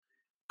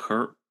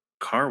Kar-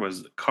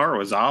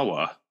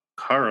 Karuizawa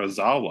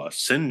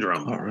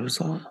syndrome.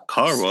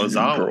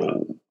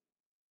 Karuizawa.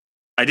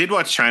 I did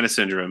watch China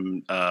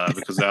Syndrome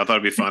because I thought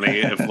it'd be funny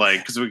if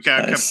because we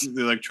kept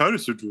China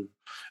Syndrome,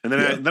 and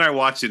then I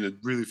watched it and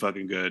it's really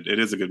fucking good. It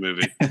is a good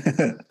movie.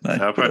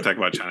 I'll probably talk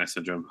about China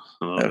Syndrome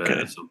a little bit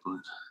at some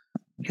point.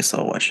 I guess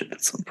I'll watch it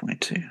at some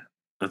point too.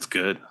 That's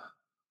good.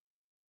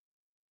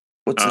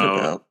 What's it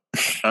about?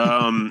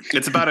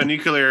 It's about a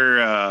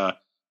nuclear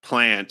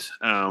plant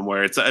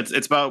where it's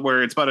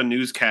about a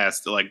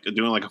newscast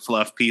doing a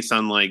fluff piece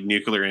on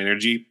nuclear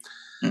energy.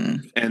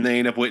 And they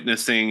end up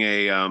witnessing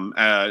a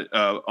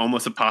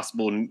almost a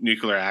possible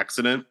nuclear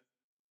accident.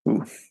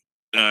 Ooh.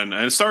 And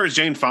it stars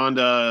Jane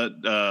Fonda,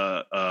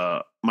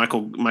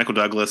 Michael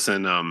Douglas,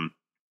 and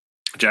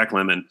Jack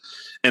Lemmon.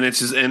 And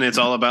it's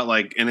all about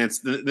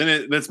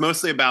it's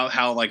mostly about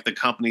how the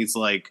company's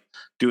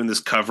doing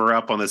this cover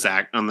up on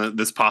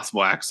this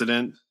possible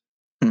accident,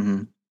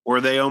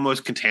 where they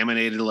almost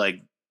contaminated a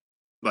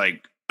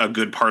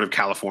good part of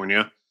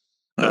California.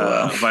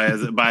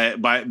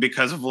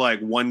 Because of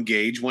one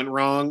gauge went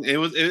wrong.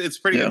 It's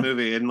a pretty good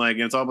movie, and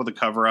it's all about the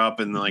cover up,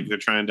 and they're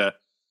trying to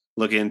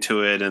look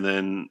into it, and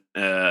then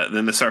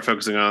they start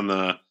focusing on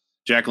the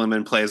Jack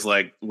Lemmon plays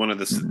one of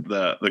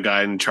the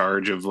guy in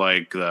charge of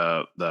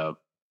the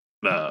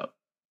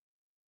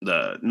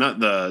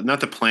not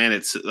the plant.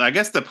 It's I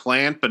guess the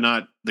plant, but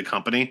not the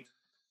company.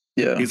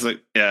 Yeah, he's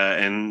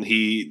and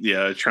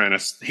he's trying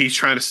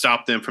to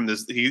stop them from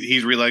this.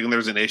 He's realizing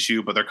there's an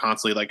issue, but they're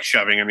constantly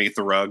shoving underneath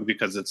the rug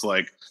because it's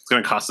going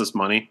to cost us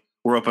money.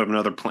 We're opening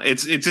another plant.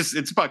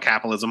 It's about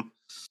capitalism.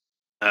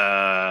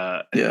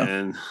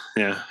 And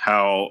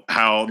how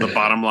the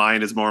bottom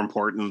line is more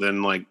important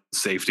than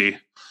safety.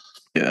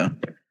 Yeah.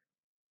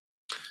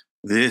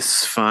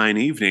 This fine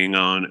evening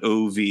on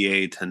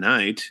OVA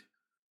tonight,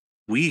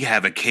 we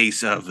have a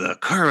case of the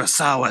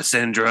Karuizawa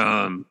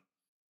syndrome.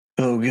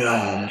 Oh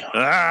God!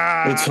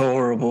 It's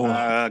horrible.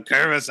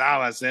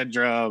 Karuizawa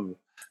syndrome.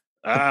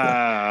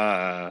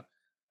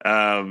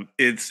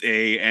 It's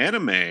a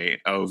anime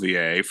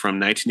OVA from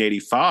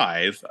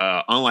 1985.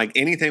 Unlike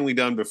anything we've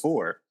done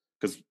before,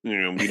 because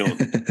we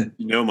don't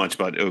know much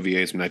about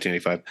OVAs from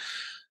 1985.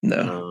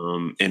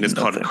 No. And it's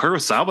called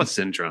Karuizawa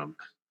syndrome.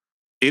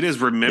 It is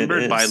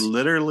remembered by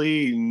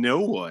literally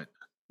no one.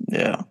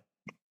 Yeah.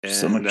 And,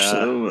 so much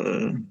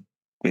so.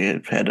 We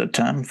had a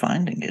time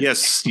finding it.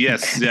 Yes, yeah.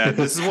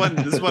 This is what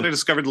I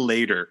discovered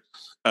later.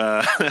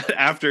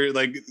 After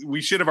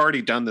we should have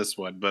already done this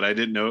one, but I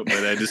didn't know it.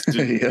 But I just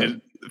it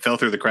fell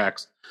through the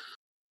cracks.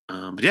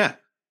 But yeah,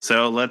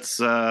 so let's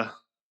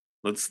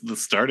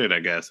start it. I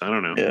guess I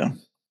don't know. Yeah,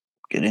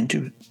 get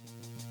into it.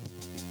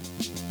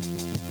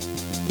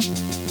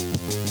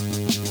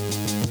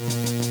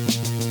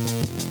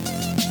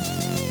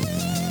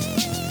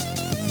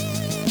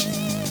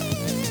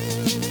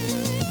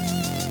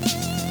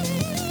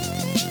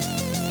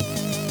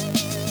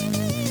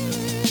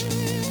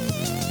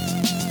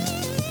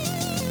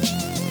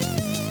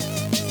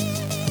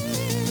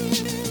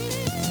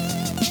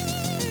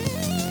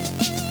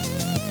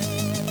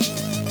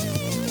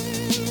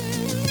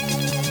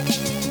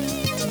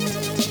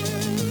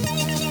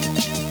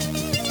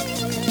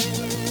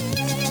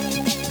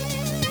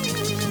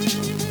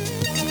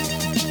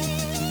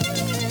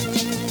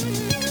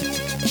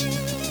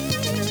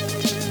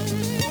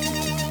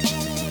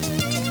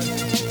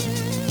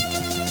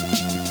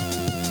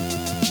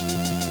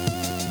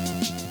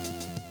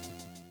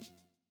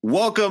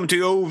 Welcome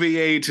to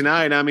OVA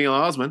tonight. I'm Neil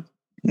Osmond.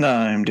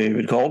 I'm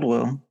David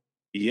Caldwell.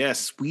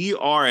 Yes, we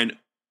are an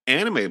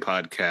anime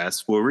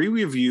podcast where we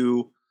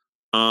review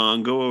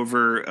go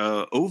over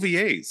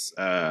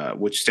OVAs,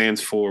 which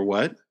stands for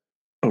what?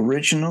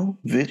 Original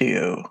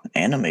Video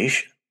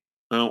Animation.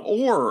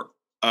 Or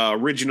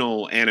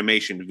original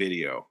animation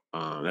video.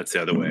 That's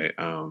the other way.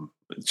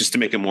 Just to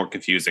make it more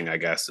confusing, I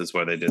guess, is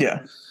why they did.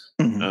 Yeah.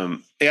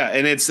 Mm-hmm.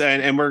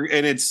 And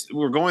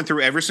we're going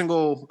through every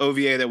single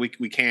OVA that we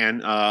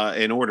can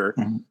in order.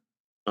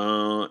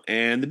 Mm-hmm.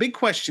 And the big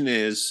question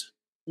is,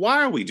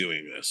 why are we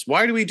doing this?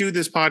 Why do we do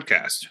this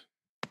podcast?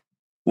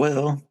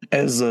 Well,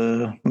 as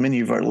many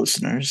of our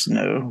listeners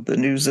know, the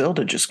new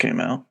Zelda just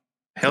came out.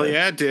 Hell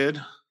yeah, it did.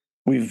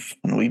 We've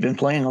been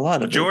playing a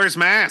lot of Majora's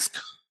Mask.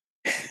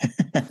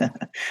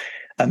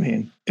 I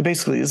mean, it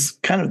basically is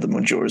kind of the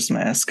Majora's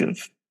Mask of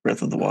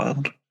Breath of the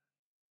Wild.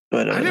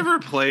 But I never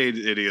played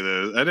any of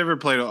those. I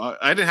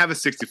didn't have a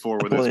 64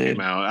 when this came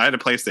out. I had a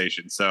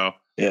PlayStation, so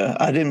yeah,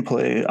 I didn't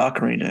play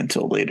Ocarina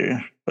until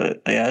later.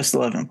 But yeah, I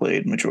still haven't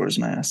played Majora's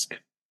Mask.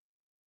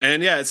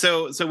 And yeah,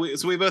 so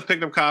we both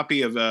picked up a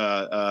copy of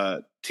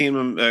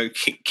Kingdom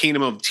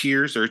of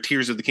Tears or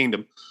Tears of the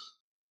Kingdom.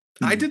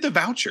 I did the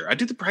voucher. I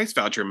did the price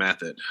voucher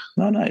method.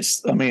 Oh,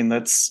 nice. I mean,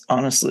 that's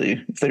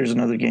honestly, if there's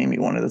another game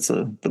you wanted, that's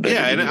the better.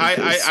 Yeah, and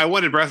I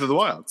wanted Breath of the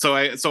Wild, so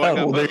I got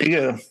both. There you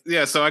go.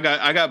 Yeah, so I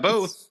got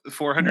both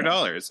for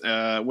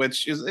 $100,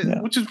 which is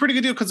a pretty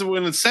good deal because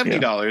when it's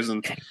 $70,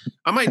 and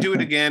I might do it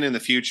again in the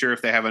future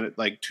if they haven't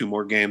like 2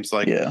 more games.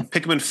 Like Yeah.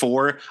 Pikmin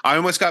 4. I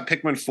almost got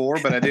Pikmin 4,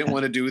 but I didn't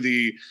want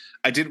to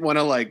I didn't want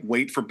to like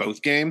wait for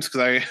both games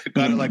because I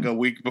got it like a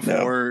week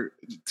before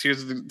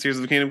Tears of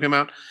the Kingdom came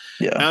out.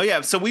 Yeah.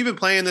 Yeah. So we've been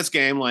playing this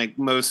game like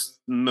most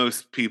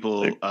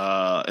people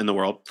in the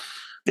world.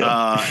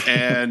 Yeah.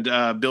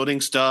 And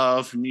building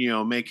stuff,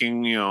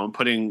 making,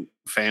 putting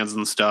fans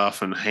and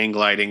stuff and hang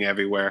gliding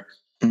everywhere.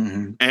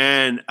 Mm-hmm.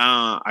 And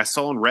I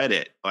saw on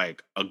Reddit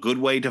like a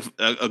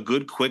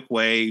good quick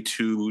way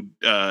to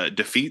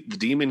defeat the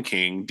Demon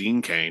King,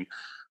 Dean Cain,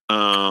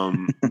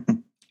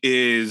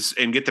 is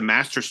and get the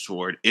Master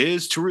Sword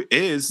is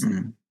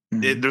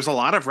there's a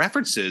lot of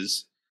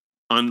references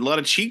on a lot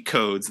of cheat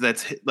codes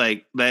that's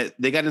like that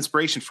they got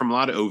inspiration from a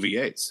lot of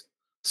OVAs.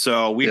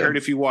 So we heard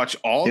if you watch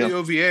all the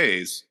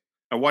OVAs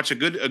or watch a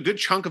good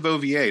chunk of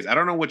OVAs, I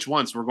don't know which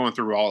ones, we're going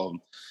through all of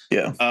them.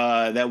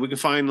 Yeah. That we can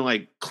find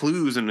like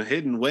clues and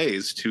hidden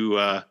ways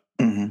to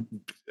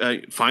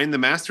find the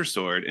Master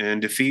Sword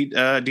and defeat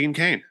Dean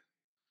Cain.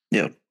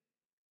 Yeah.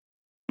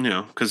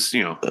 Because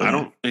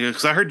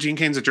I heard Dean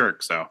Cain's a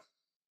jerk. So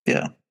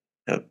yeah,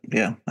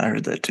 yeah, I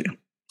heard that too.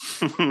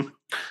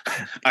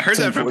 I heard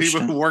that from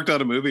people who worked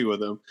on a movie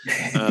with him.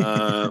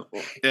 Yeah,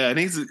 and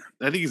I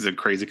think he's a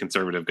crazy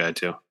conservative guy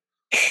too.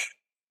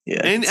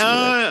 Yeah, and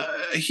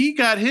he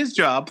got his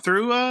job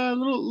through a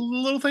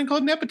little thing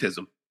called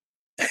nepotism,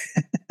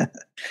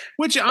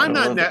 which I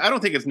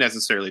don't think it's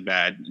necessarily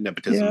bad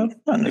nepotism,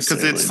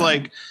 because it's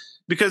like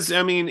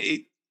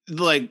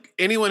like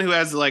anyone who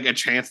has like a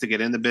chance to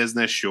get in the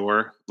business,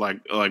 sure. Like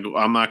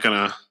I'm not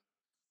gonna.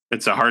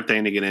 It's a hard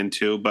thing to get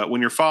into, but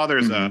when your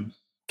father's a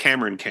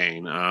Cameron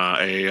Cain,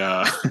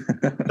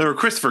 or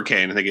Christopher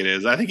Cain, I think it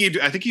is. I think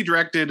he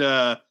directed.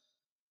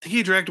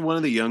 One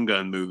of the Young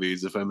Gun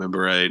movies, if I remember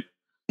right.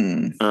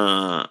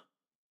 Yeah,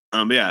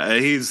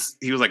 he was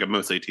like a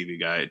mostly TV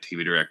guy,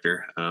 TV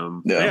director.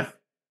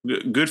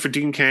 Good for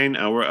Dean Cain.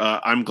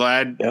 I'm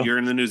glad you're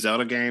in the new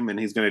Zelda game and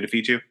he's going to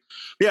defeat you.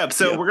 Yeah,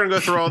 so we're going to go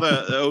through all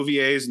the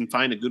OVAs and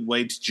find a good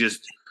way to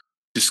just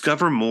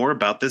discover more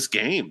about this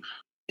game.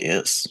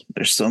 Yes,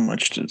 there's so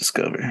much to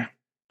discover.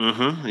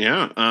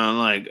 Yeah,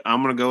 like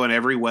I'm going to go in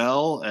every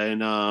well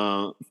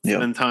and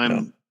spend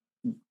time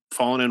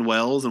falling in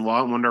wells and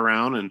wander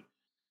around, and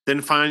then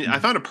I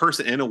found a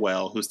person in a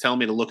well who's telling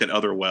me to look at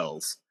other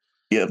wells.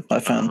 Yep, I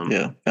found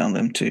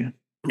them too.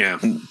 Yeah,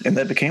 and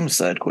that became a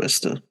side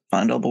quest to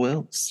find all the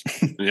wells.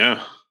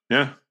 yeah,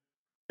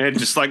 and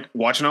just like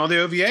watching all the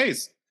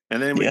OVAs,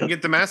 and then we can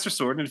get the Master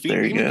Sword and defeat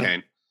Demon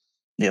Cain.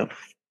 Yep,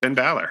 Ben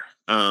Balor.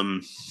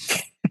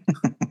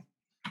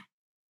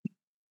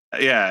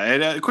 Yeah,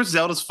 and of course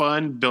Zelda's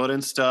fun,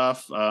 building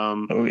stuff.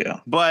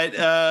 But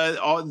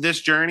all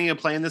this journey of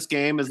playing this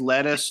game has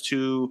led us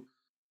to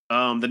the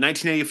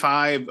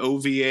 1985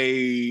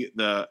 OVA,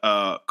 the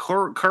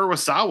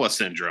Karuizawa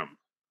syndrome,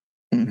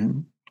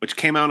 which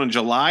came out on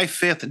July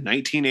 5th,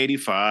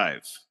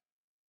 1985.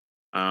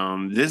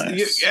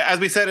 As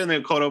we said in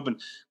the cold open,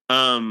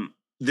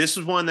 this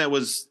was one that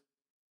was,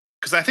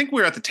 because I think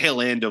we were at the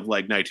tail end of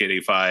like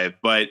 1985,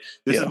 but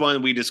this is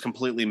one we just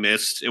completely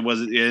missed. It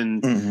wasn't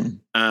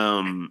in,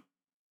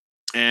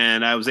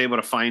 and I was able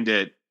to find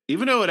it,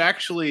 even though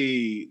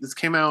this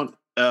came out,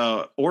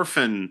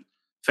 Orphan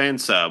Fan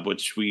Sub,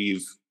 which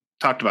we've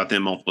talked about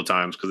them multiple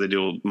times because they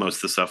do most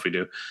of the stuff we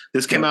do.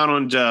 This came out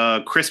on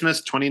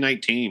Christmas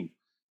 2019.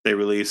 They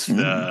released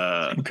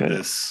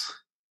this.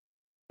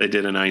 They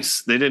did a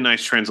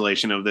nice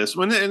translation of this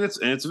one, and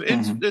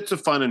it's a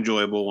fun,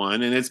 enjoyable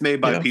one, and it's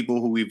made by people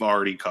who we've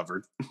already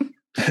covered.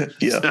 But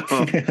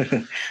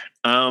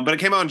it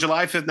came out on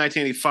July 5th,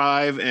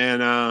 1985,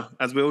 and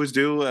as we always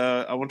do,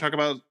 I want to talk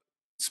about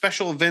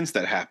special events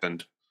that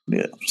happened.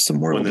 Yeah,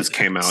 some world when this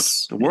came out.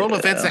 The world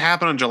events that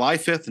happened on July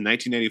 5th,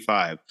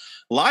 1985.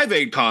 Live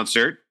Aid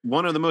concert.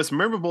 One of the most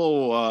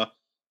memorable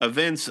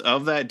events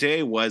of that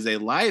day was a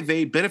Live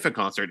Aid benefit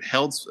concert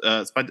held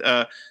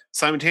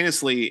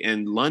simultaneously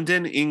in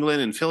London,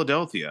 England, and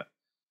Philadelphia.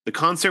 The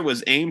concert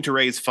was aimed to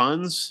raise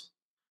funds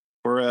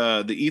for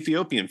the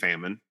Ethiopian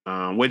famine,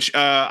 which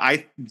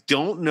I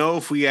don't know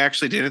if we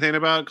actually did anything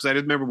about, because I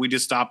just remember we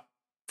just stopped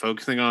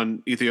focusing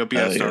on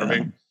Ethiopia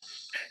starving,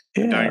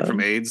 dying from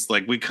AIDS.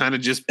 Like we kind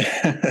of just,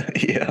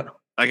 like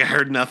I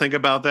heard nothing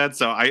about that.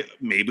 So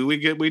maybe we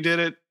did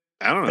it.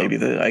 I don't know. Maybe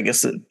I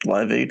guess that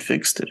Live Aid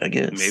fixed it. I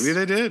guess maybe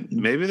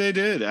they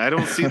did. I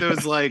don't see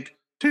those like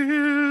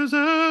tears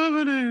of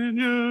an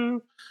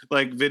angel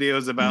like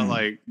videos about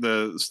like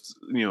the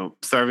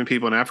starving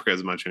people in Africa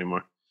as much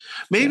anymore.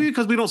 Maybe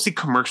because we don't see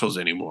commercials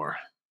anymore.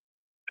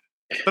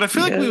 But I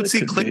feel like we would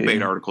see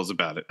clickbait articles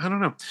about it. I don't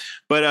know.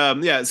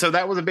 But so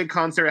that was a big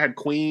concert. It had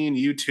Queen,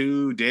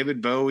 U2,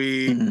 David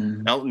Bowie,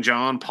 Elton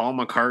John, Paul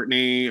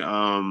McCartney.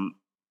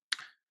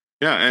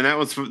 And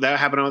that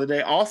happened on the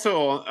day.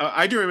 Also,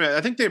 I do remember,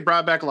 I think they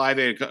brought back Live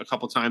Aid a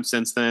couple times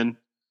since then.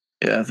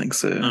 Yeah, I think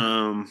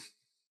so.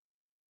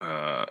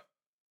 I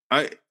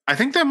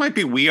think that might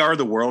be We Are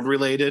the World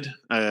related.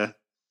 I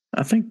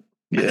think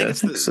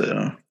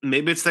so.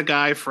 Maybe it's the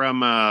guy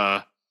from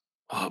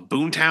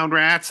Boomtown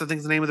Rats, I think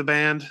is the name of the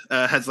band.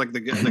 Has like the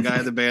guy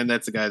of the band.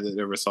 That's the guy that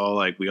never saw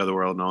like We Are the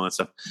World and all that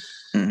stuff.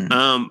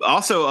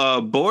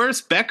 Also,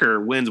 Boris Becker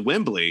wins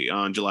Wembley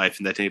on July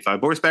 5th,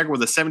 1985. Boris Becker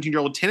was a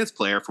 17-year-old tennis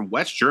player from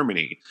West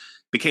Germany.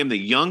 Became the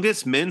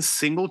youngest men's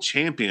single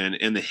champion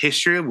in the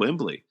history of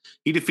Wembley.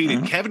 He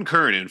defeated Kevin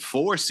Curran in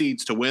 4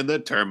 seats to win the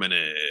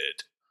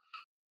tournament.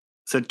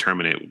 Said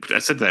terminate. I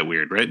said that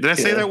weird, right? Did I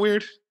say that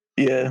weird?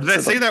 Yeah. Did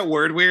I say that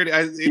word weird?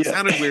 It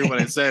sounded weird when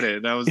I said it.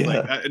 And I was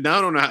like, now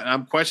I don't know.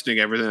 I'm questioning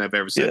everything I've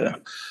ever said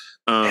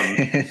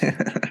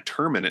now.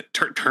 Terminate.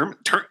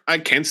 I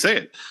can't say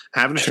it.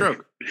 Having a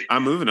stroke.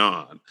 I'm moving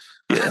on.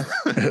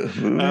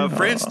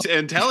 French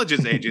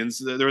intelligence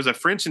agents. There was a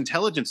French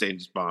intelligence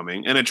agents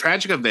bombing and a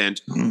tragic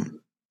event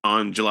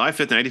on July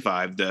 5th,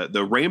 1995.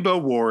 The Rainbow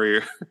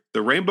Warrior,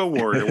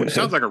 which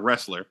sounds like a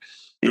wrestler.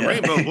 The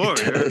Rainbow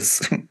Warrior.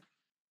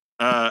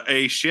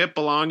 A ship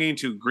belonging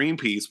to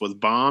Greenpeace was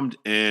bombed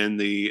in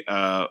the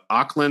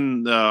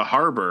Auckland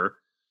harbor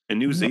in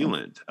New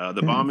Zealand.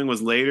 The bombing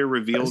was later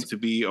revealed to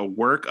be a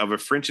work of a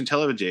French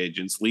intelligence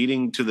agents,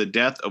 leading to the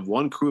death of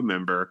one crew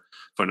member,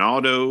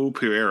 Fernando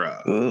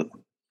Pereira.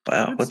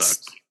 Wow,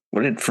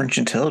 what did French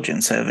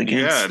intelligence have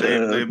against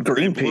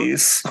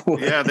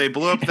Greenpeace? They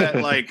blew up that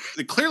like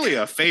clearly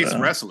a face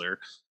wrestler.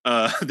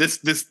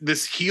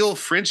 This heel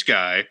French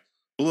guy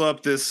blew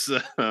up this.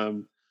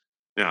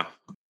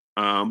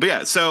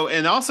 So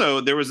and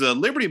also there was a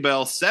Liberty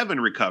Bell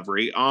 7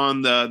 recovery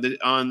on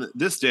on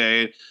this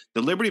day.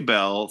 The Liberty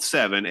Bell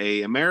 7,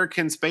 a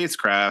American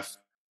spacecraft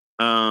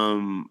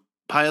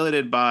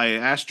piloted by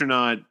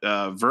astronaut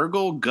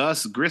Virgil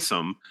Gus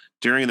Grissom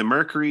during the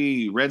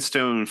Mercury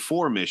Redstone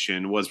 4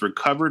 mission, was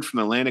recovered from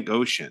the Atlantic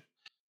Ocean.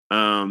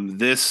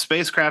 This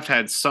spacecraft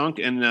had sunk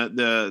in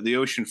the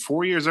ocean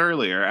 4 years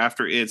earlier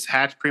after its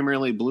hatch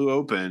prematurely blew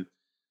open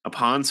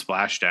upon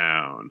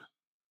splashdown.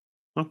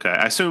 Okay,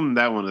 I assume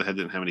that one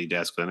didn't have any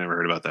desks, but I never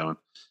heard about that one.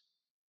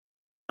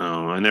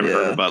 Oh, I never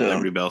heard about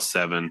Liberty Bell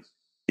 7.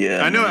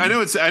 Yeah, I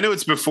know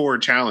it's before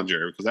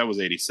Challenger because that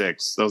was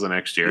 86. That was the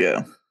next year.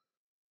 Yeah,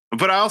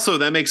 but also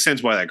that makes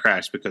sense why that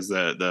crashed because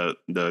the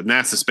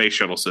NASA space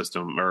shuttle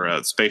system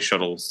or space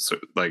shuttle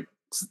like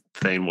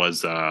thing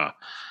was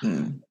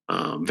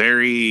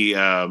very.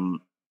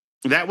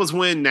 That was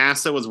when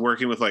NASA was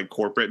working with like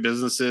corporate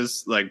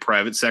businesses, like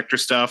private sector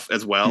stuff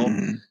as well.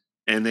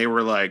 And they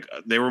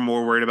were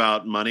more worried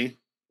about money.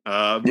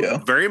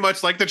 Very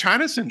much like the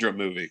China Syndrome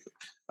movie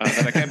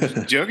that I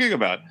kept joking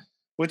about,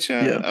 which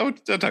I'll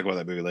talk about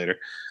that movie later.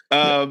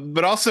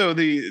 But also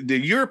the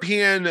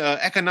European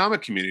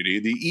Economic Community,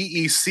 the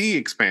EEC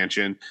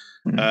expansion,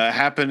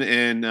 happened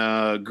in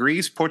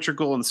Greece,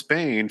 Portugal, and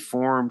Spain.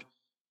 Formed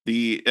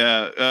the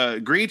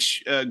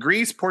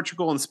Greece,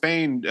 Portugal, and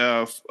Spain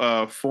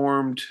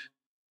formed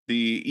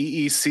the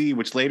EEC,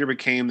 which later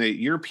became the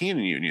European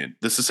Union.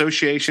 This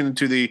association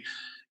to the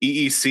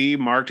EEC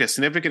marked a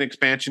significant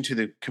expansion to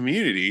the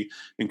community,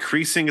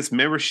 increasing its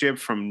membership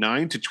from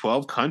 9 to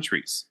 12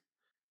 countries.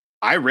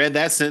 I read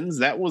that sentence.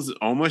 That was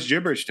almost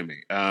gibberish to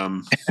me.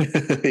 But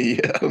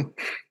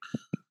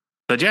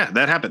yeah,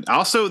 that happened.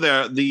 Also,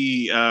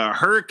 the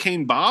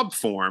Hurricane Bob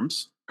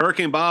forms.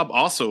 Hurricane Bob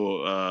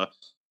also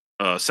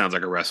sounds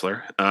like a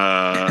wrestler.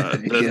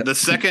 The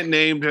second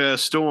named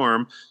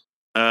storm.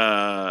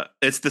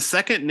 It's the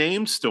second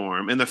named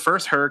storm in the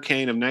first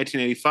hurricane of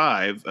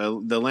 1985.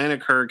 The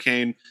Atlantic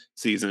hurricane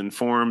season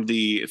formed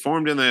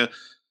in the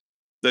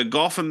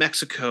Gulf of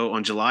Mexico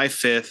on July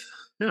 5th.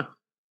 Yeah.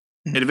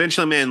 It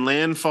eventually made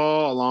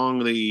landfall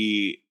along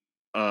the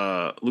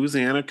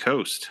Louisiana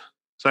coast.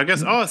 So I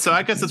guess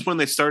that's when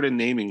they started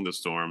naming the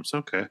storms.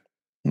 Okay.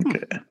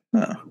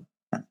 Oh,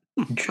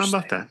 how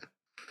about that?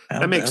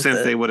 That makes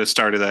sense. They would have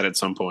started that at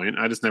some point.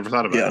 I just never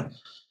thought about it.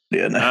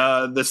 Yeah,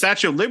 no. The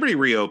Statue of Liberty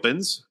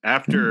reopens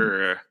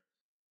after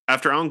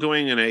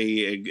ongoing in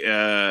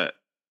a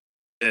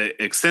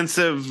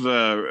extensive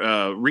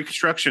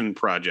reconstruction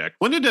project.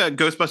 When did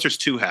Ghostbusters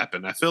 2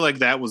 happen? I feel like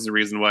that was the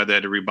reason why they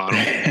had to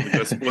remodel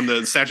because when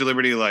the Statue of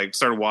Liberty like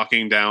started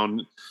walking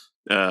down,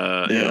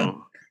 I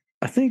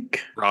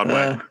think Broadway.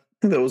 I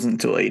think that wasn't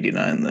until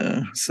 '89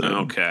 though. So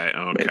okay.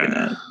 Maybe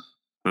not.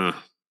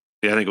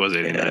 Yeah, I think it was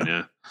 '89.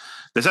 Yeah.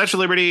 The Statue of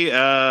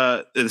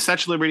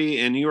Liberty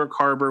in New York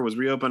Harbor was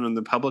reopened in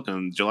the public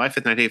on July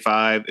 5th,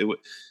 1985. It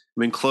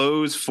been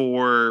closed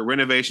for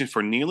renovation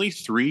for nearly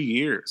 3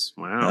 years.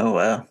 Wow. Oh,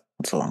 wow.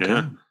 That's a long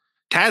time.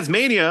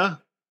 Tasmania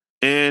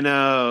and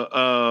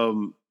how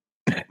do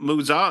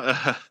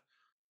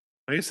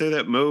you say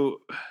that?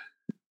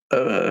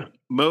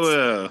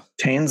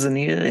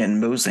 Tanzania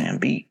and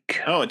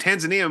Mozambique. Oh,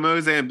 Tanzania and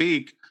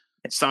Mozambique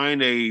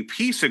signed a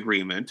peace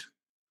agreement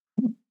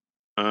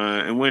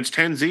in which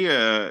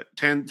Tanzania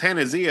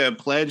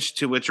pledged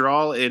to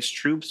withdraw its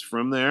troops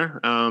from there.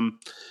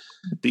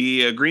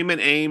 The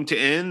agreement aimed to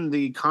end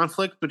the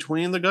conflict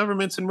between the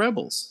governments and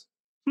rebels.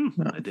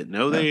 I didn't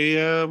know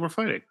they were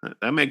fighting.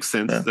 That makes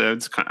sense.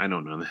 I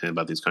don't know anything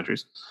about these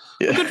countries.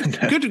 Yeah.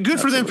 Good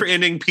for them for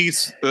ending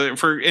peace,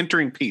 for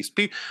entering peace.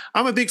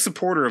 I'm a big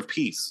supporter of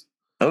peace.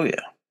 Oh,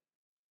 yeah.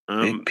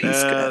 Big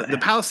peace guy. The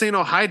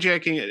Palestino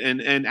hijacking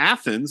in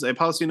Athens, a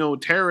Palestino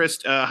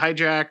terrorist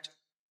hijacked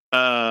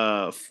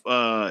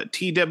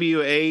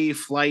TWA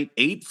flight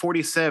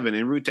 847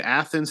 en route to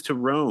Athens to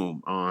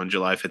Rome on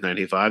July 5th,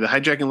 1995. The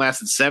hijacking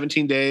lasted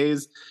 17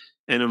 days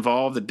and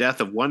involved the death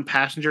of one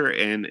passenger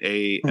and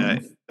a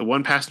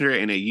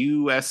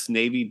U.S.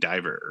 Navy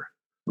diver.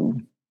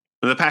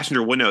 The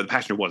passenger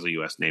was a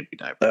U.S. Navy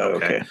diver. Oh,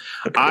 okay.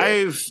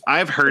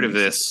 I've heard of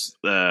this.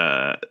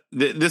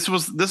 This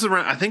is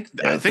around. I think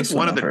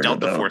one of the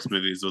Delta Force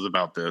movies was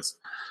about this.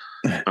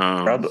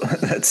 Probably,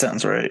 that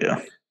sounds right.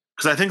 Yeah,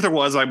 because I think there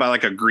was by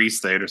a Greece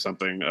state or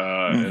something.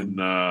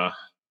 And I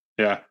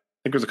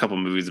think there's a couple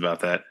movies about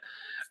that.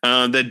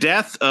 The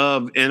deaths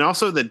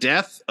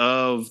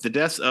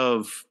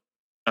of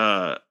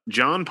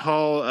John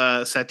Paul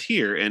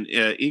Satir and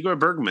Igor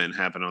Bergman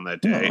happened on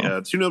that day.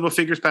 Two notable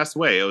figures passed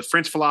away. It was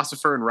French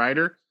philosopher and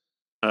writer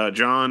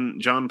John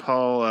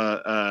Paul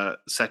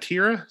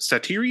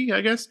Satiri,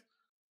 I guess.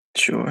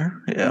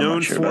 Sure. Yeah,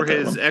 known for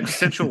his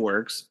existential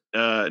works,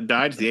 died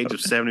at the age of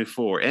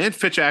 74. And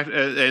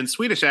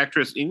Swedish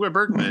actress Ingrid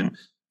Bergman,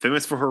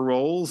 famous for her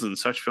roles in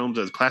such films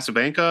as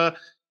Casablanca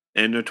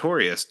and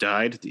Notorious,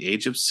 died at the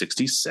age of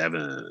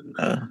 67.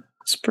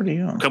 It's pretty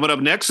young. Coming up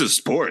next is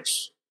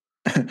sports.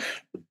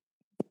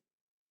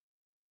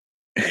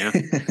 Yeah.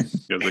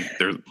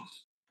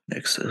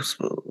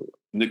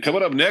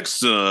 Coming up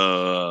next,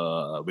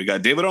 we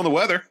got David on the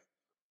weather.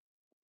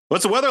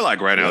 What's the weather like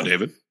right now,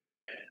 David?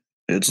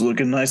 It's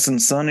looking nice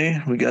and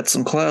sunny. We got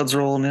some clouds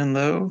rolling in,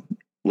 though.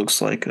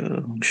 Looks like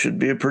should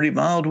be a pretty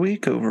mild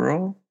week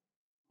overall.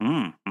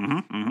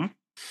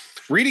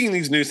 Reading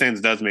these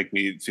newsstands does make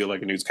me feel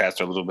like a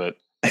newscaster a little bit.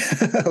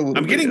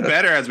 I'm getting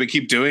better as we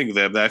keep doing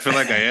them. I feel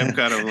like I am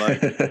kind of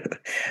like...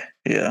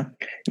 Yeah.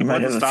 You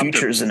might have a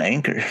future as an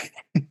anchor.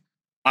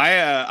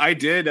 I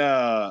did.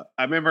 I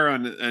remember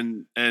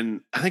and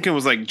I think it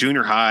was like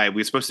junior high. We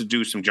were supposed to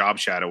do some job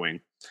shadowing,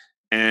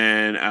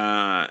 and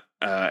I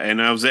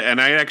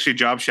actually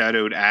job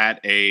shadowed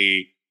at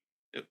a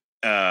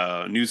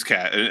news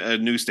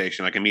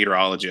station, like a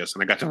meteorologist,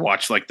 and I got to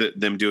watch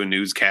them do a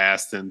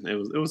newscast, and it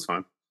was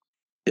fun.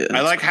 Yeah,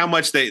 I like how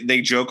much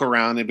they joke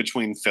around in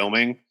between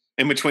filming.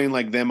 In between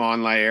like them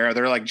on air,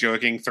 they're like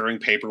joking, throwing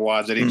paper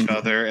wads at each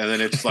other, and then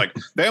it's like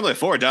family of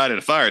 4 died in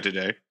a fire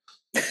today.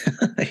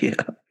 Yeah,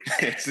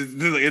 it's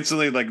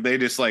instantly like they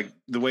just like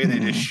the way they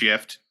just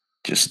shift.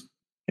 Just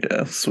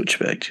switch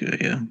back to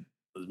it. Yeah,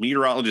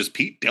 meteorologist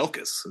Pete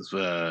Delkus,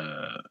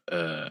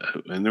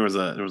 and there was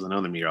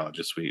another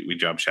meteorologist we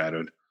job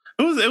shadowed.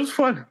 It was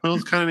fun. It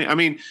was kind of neat. I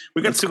mean,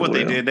 we got to see what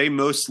they did. They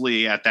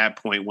mostly at that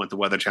point went to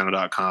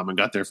weatherchannel.com and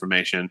got their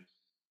information.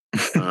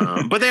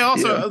 But they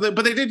also, they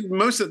did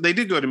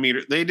go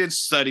to they did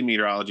study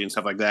meteorology and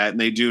stuff like that, and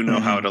they do know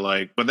how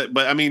to but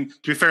I mean,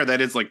 to be fair,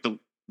 that is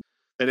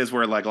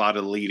where like a lot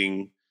of the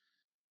leading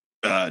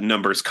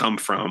numbers come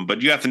from.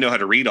 But you have to know how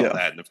to read all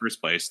that in the first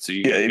place. So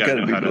you got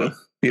to know how to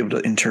be able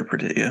to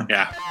interpret it. Yeah.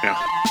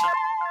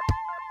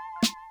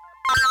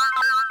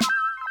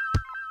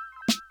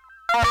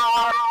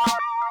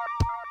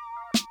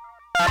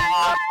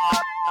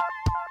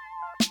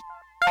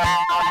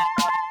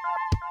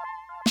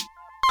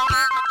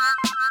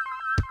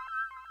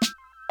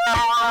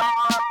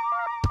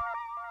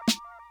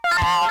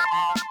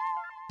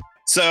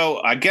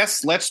 So I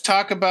guess let's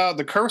talk about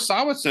the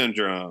Karuizawa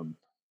syndrome.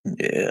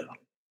 Yeah.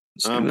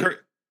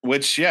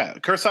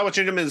 Karuizawa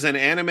syndrome is an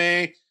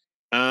anime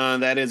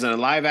that is a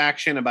live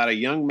action about a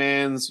young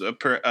man's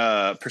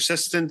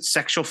persistent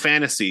sexual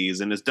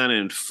fantasies, and is done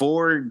in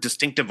 4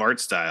 distinctive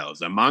art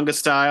styles: a manga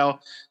style,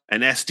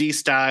 an SD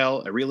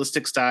style, a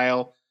realistic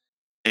style,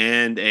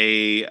 and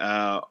a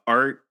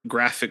art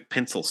graphic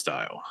pencil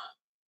style.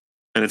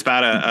 And it's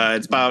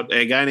about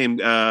a guy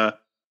named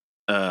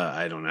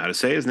I don't know how to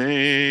say his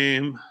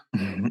name.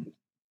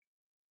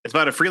 It's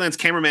about a freelance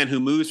cameraman who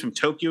moves from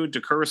Tokyo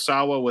to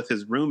Karuizawa with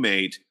his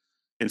roommate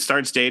and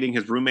starts dating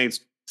his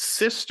roommate's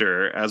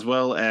sister, as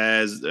well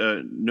as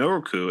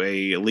Noroku,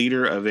 a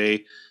leader of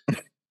a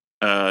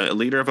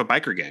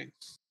biker gang.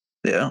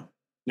 Yeah.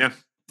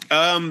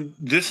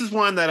 This is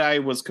one that I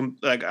was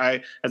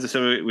as I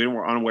said, we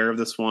were unaware of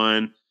this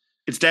one.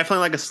 It's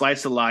definitely like a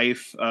slice of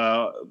life,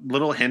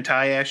 little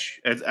hentai-ish.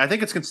 I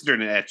think it's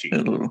considered an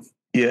ecchi.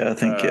 Yeah, I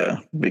think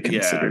be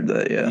considered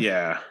that.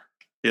 Yeah.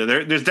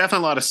 There's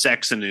definitely a lot of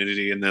sex and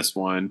nudity in this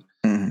one.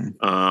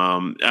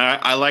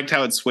 I liked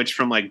how it switched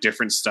from like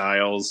different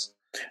styles.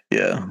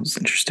 Yeah, it was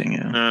interesting.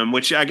 Yeah,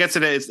 which I guess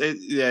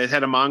it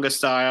had a manga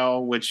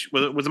style. Which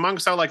was a manga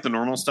style like the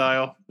normal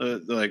style,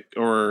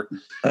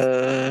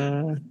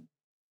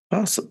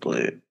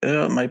 possibly.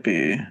 It might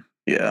be.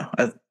 Yeah,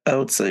 I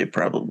would say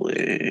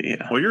probably.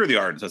 Yeah. Well, you're the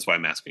artist, that's why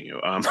I'm asking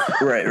you.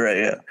 Right.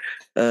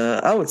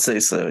 Yeah. I would say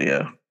so.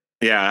 Yeah.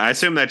 Yeah, I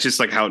assume that's just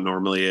like how it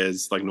normally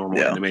is. Like normal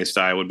anime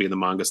style would be the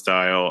manga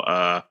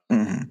style.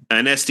 An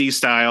SD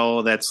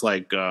style that's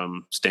like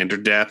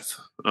standard depth.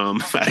 I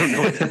don't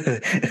know.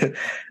 It'd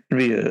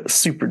be a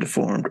super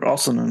deformed,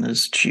 also known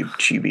as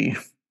chibi.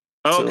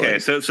 Oh, okay,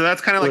 so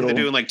that's kind of like they're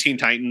doing like Teen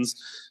Titans.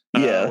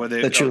 Yeah, where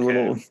they that's your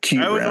little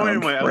cute I was wondering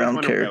round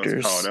what that was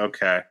characters. called.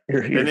 Okay,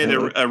 Your then they had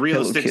a Hello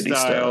realistic Kitty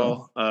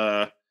style,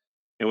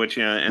 in which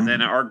and then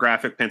Mhm. an art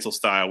graphic pencil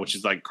style, which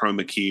is like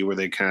chroma key, where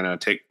they kind of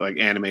take like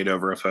animate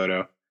over a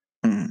photo,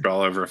 Mhm.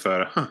 draw over a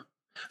photo. Huh.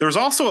 There was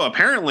also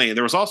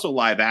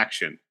live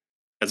action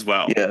as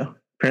well. Yeah,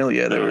 apparently,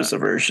 yeah, there Uh, was a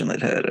version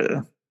that had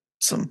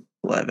some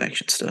live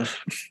action stuff.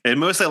 and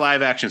mostly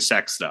live action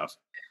sex stuff.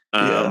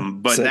 Yeah,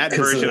 But that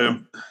version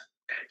of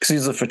because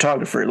he's a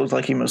photographer, it looked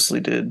like he mostly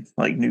did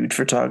like nude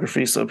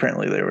photography. So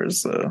apparently, there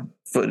was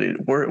footage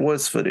where it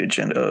was footage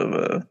and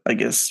of I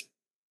guess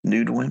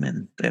nude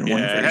women in one yeah,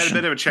 it had a version.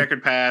 bit of a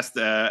checkered past.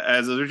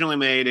 As originally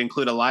made,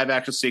 include a live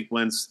action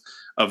sequence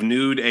of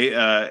nude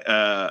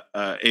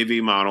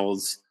AV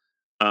models.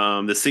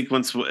 The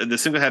sequence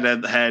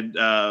had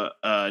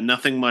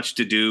nothing much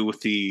to do with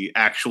the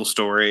actual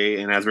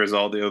story, and as a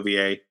result, the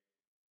OVA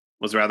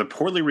was rather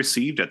poorly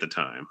received at the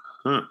time.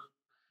 Huh.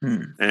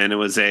 And it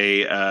was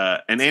an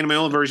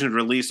anime version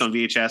released on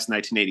VHS in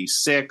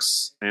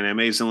 1986, and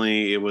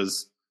amazingly, it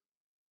was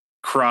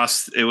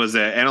an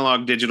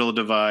analog digital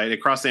divide.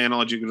 It crossed the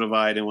analog digital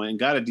divide and went and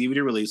got a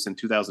DVD release in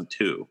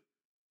 2002,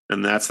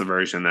 and that's the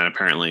version that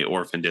apparently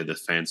Orphan did the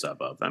fan sub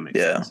of. That makes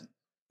sense.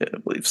 Yeah, I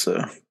believe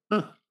so.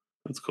 Huh.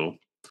 That's cool.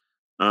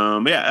 This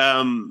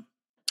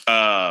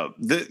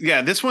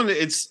one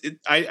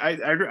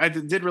I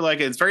did really like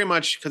it. It's very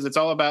much because it's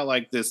all about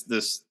like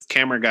this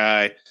camera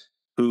guy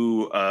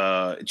who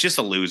just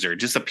a loser,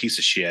 just a piece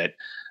of shit.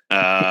 He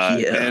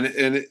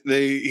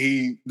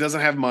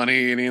doesn't have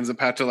money, and he ends up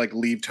having to like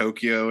leave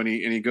Tokyo, and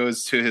he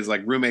goes to his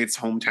like roommate's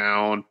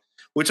hometown,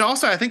 which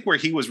also I think where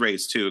he was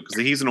raised too, because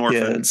he's an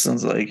orphan. Yeah, it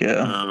sounds like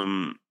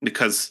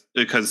Because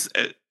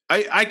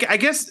I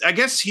guess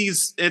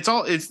it's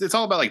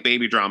all about like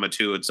baby drama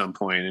too at some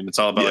point, and it's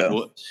all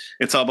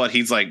about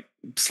he's like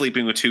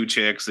sleeping with two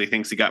chicks. He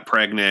thinks he got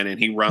pregnant, and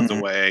he runs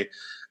away.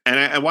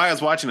 And while I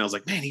was watching, I was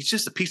like, man, he's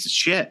just a piece of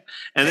shit.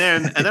 And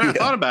then I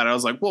thought about it. I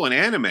was like, well, in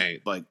anime,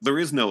 like there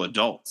is no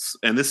adults,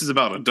 and this is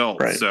about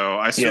adults. Right. So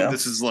I assume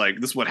this is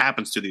what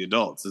happens to the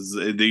adults is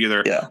they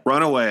either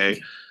run away,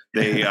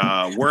 they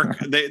work.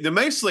 They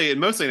mostly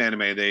in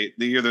anime, they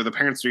either the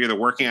parents are either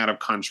working out of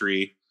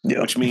country,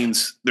 which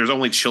means there's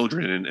only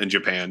children in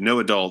Japan, no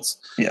adults.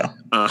 Yeah.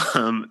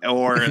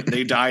 Or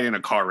they died in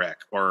a car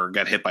wreck or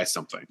got hit by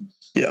something.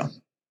 Yeah.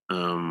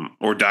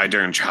 Or died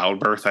during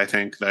childbirth. I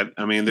think the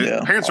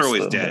parents are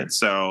always dead.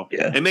 So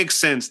it makes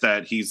sense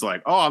that he's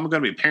like, oh, I'm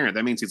going to be a parent.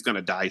 That means he's going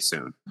to die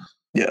soon.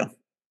 Yeah.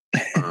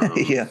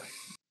 Yeah.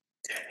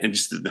 And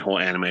just the whole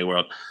anime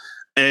world.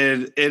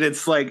 And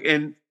it's like,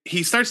 and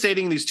he starts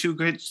dating these two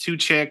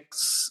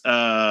chicks.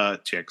 I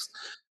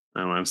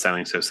don't know, I'm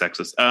sounding so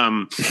sexist.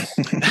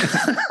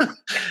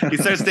 He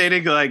starts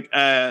dating like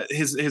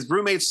his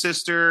roommate's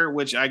sister,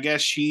 which I guess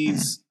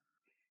she's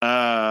they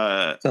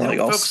don't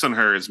focus on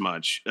her as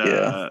much.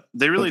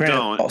 They really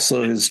don't.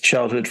 Also, his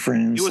childhood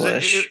friend.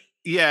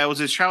 It was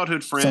his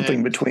childhood friend.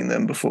 Something between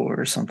them before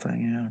or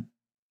something. Yeah,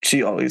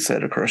 she always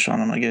had a crush on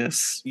him, I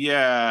guess.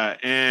 Yeah,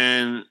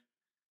 and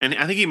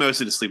I think he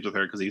mostly just sleeps with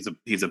her because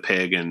he's a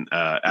pig and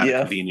out of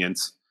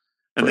convenience.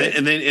 And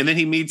then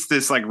he meets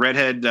this like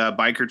redhead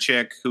biker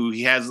chick who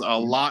he has a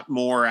lot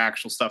more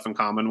actual stuff in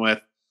common with.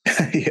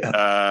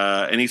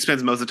 And he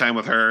spends most of the time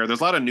with her. There's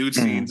a lot of nude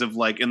scenes of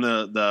like in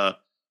the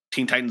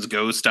Teen Titans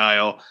Go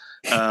style,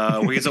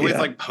 where he's always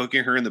like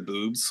poking her in the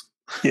boobs.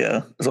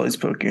 Yeah, he's always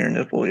poking her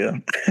nipple. Yeah,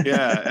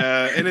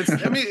 and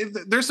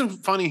there's some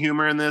funny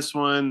humor in this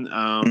one,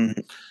 and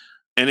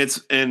it's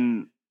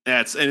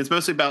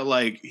mostly about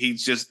like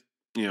he's just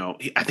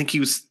I think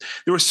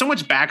there was so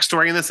much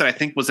backstory in this that I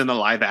think was in the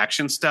live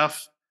action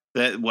stuff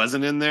that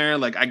wasn't in there.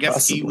 Like I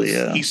guess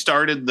he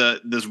started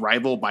this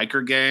rival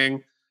biker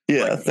gang.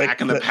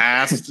 Back in the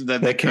past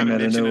that came out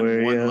of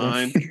nowhere. In one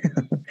line.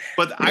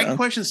 But I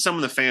questioned some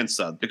of the fan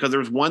subs because there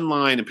was one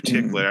line in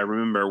particular I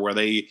remember where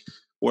the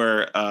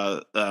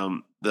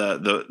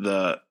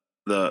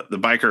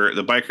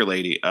biker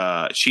lady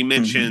she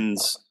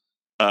mentions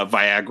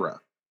Viagra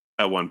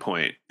at one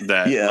point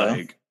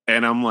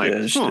and I'm like,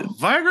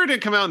 Viagra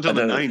didn't come out until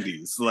the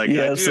 90s. Like, I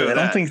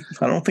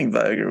don't think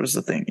Viagra was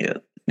the thing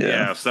yet.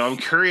 Yeah, so I'm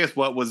curious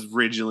what was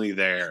originally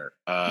there.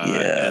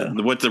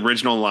 And what the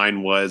original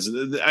line was.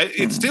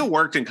 It still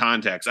worked in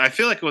context. I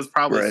feel like it was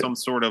probably some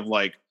sort of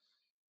like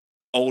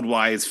old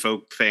wise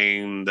folk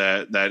fame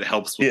that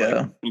helps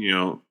with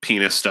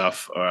penis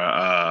stuff.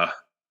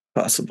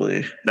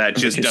 Possibly that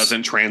just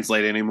doesn't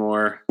translate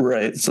anymore.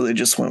 Right. So they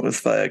just went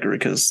with Viagra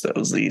because that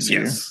was the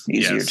easier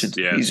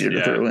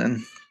to throw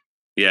in.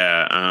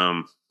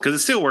 Yeah. Because it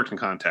still worked in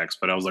context,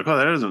 but I was like, oh,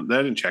 that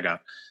didn't check out.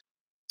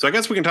 So I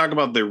guess we can talk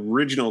about the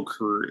original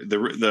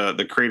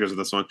the creators of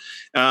this one.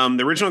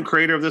 The original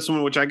creator of this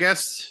one, which I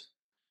guess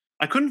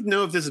I couldn't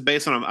know if this is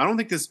based on. I don't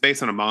think this is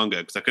based on a manga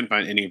because I couldn't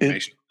find any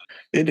information.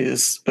 It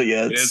is, but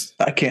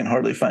I can't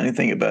hardly find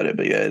anything about it.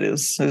 But yeah, it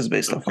is. It is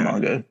based off a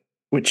manga,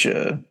 which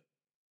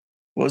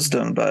was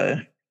done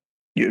by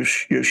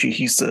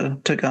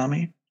Yoshihisa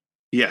Tagami.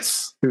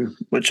 Yes,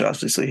 which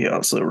obviously he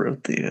also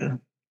wrote the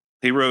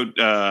He wrote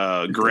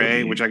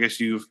Gray, which I guess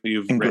you've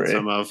read Gray.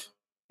 some of.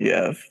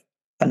 Yeah,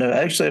 I know. I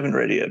actually haven't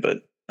read it yet,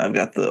 but I've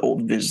got the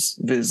old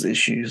Viz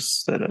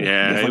issues that I'm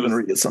definitely going to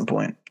read at some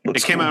point.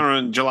 It came out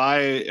on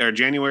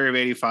January of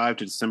 85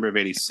 to December of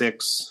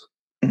 86.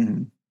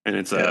 Mm-hmm. And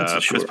it's a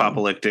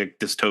post-apocalyptic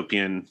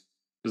dystopian.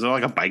 Is it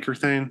like a biker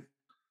thing?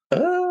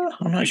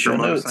 I'm not sure.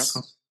 No, it's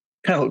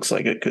kind of looks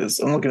like it because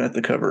I'm looking at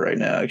the cover right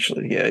now,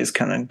 actually. Yeah, he's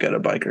kind of got a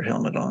biker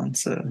helmet on,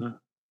 so I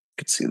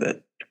could see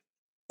that.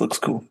 Looks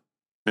cool.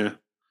 Yeah.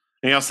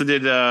 And he also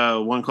did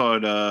one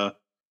called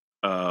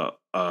Harabi,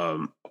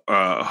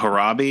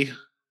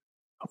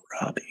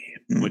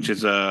 which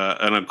is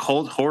an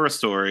occult horror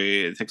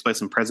story. It takes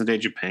place in present-day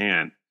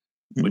Japan,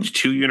 which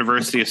two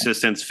university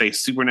assistants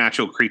face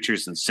supernatural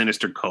creatures and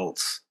sinister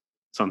cults.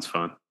 Sounds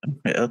fun.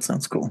 Yeah, that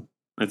sounds cool.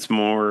 It's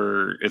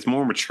more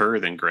mature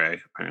than Gray,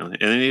 apparently.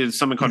 And then he did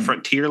something called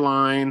Frontier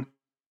Line,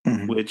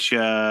 which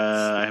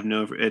I have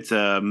no. It's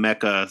a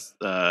mecha.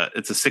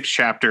 It's a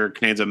 6-chapter,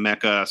 contains a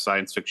mecha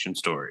science fiction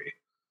story.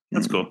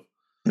 That's cool.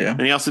 Yeah.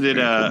 And he also did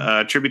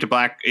a tribute to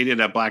Black. He did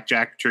a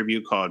Blackjack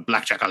tribute called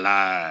Blackjack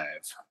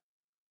Alive.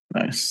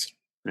 Nice.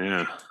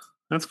 Yeah,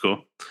 that's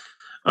cool.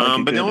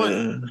 But the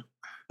only.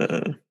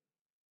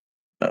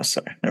 Oh,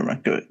 sorry. Never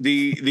mind. Go ahead.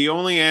 The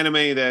only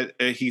anime that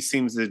he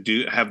seems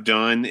to have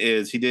done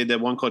is he did that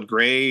one called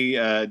Gray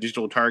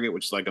Digital Target,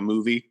 which is like a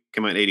movie.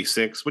 Came out in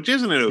 86, which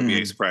isn't an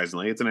OVA,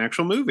 surprisingly. It's an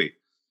actual movie.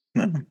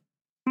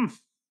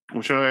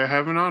 Which I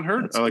have not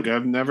heard. That's cool.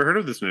 I've never heard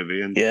of this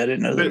movie. And yeah, I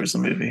didn't know there was a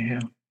movie. Yeah.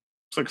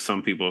 It's like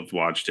some people have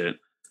watched it.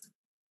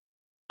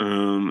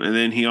 And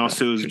then he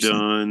also has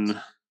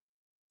done,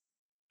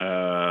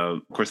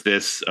 of course,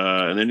 this.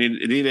 And then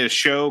he did a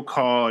show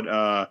called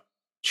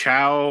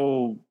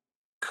Chao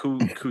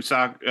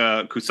Kusaku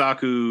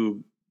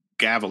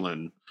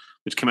Gavilan,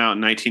 which came out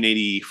in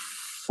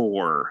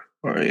 1984.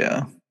 Oh,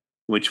 yeah.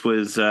 Which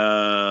was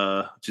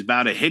which is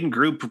about a hidden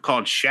group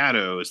called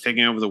Shadows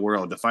taking over the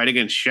world. To fight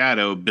against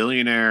Shadow, a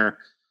billionaire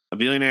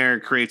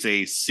creates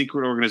a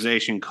secret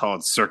organization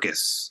called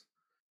Circus.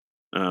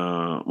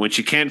 When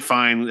she can't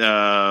find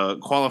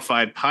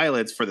qualified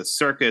pilots for the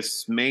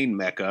Circus main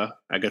mecha,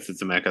 I guess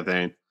it's a mecha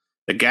thing.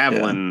 The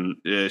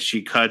Gavilan,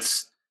 she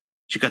cuts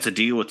a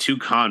deal with 2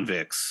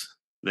 convicts.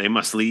 They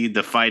must lead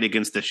the fight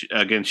against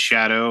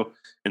Shadow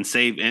and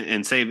save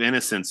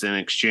innocents in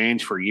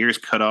exchange for years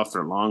cut off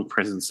their long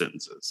prison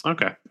sentences.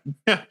 Okay,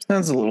 yeah,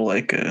 sounds a little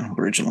like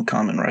original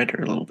Kamen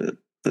Rider, a little bit.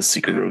 The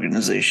secret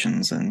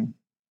organizations, and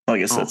I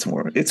guess that's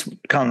more. It's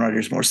Kamen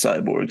Rider's more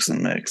cyborgs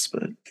than mechs,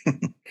 but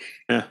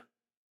yeah,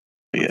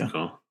 yeah,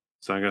 cool.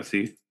 So I guess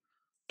he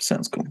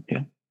sounds cool.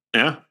 Yeah,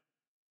 yeah.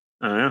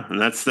 Yeah, and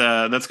that's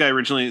guy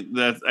originally.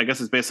 That I guess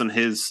is based on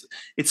his.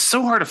 It's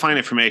so hard to find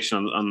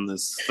information on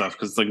this stuff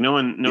because like no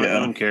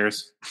one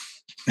cares.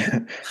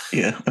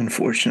 Yeah,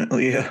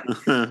 unfortunately, yeah.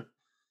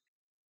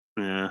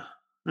 Yeah,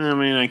 I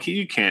mean,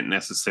 you can't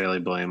necessarily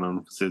blame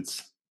him because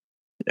it's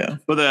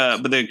But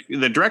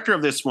the director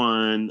of this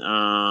one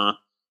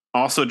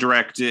also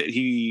directed.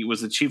 He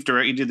was the chief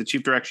director. He did the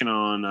chief direction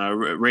on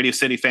Radio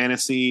City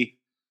Fantasy.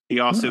 He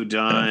also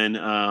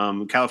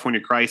done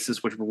California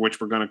Crisis, which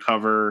we're going to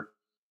cover.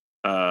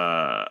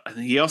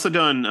 He also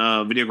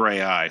done Video Gray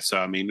AI. So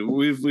I mean,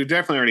 we've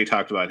definitely already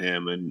talked about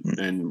him,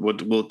 and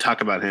we'll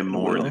talk about him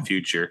more in the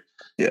future.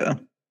 Yeah.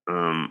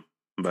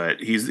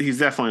 But he's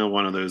definitely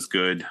one of those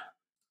good. I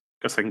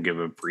guess I can give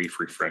a brief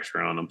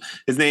refresher on him.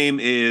 His name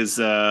is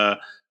Mizohu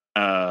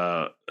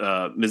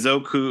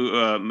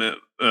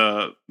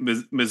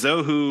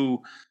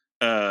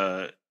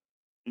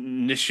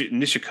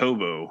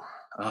Nishikobo.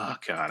 Oh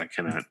God, I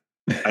cannot.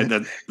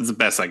 That's the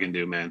best I can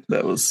do, man.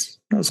 That was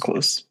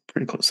close,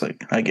 pretty close.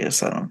 I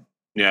guess I don't.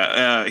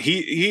 Yeah,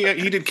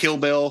 he did Kill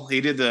Bill. He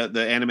did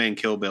the anime and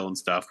Kill Bill and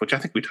stuff, which I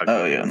think we talked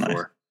about before.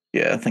 Nice.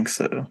 Yeah, I think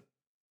so.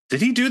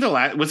 Did he do the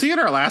last? Was he in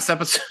our last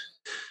episode?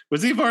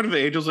 Was he part of the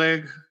Angel's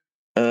Egg?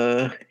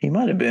 He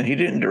might have been. He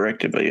didn't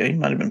direct it, but yeah, he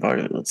might have been part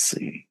of it. Let's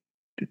see.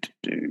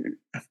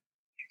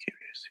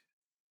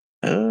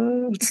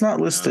 It's not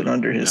listed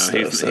under his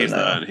stuff. He's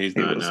not.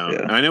 No.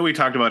 Yeah. I know we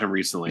talked about him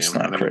recently.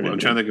 I'm trying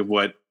to think of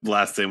what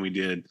last thing we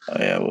did. Oh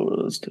yeah,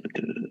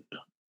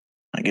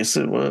 I guess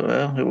it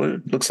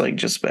looks like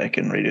just back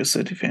in Radio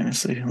City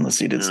Fantasy, unless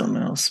he did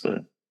something else.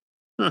 But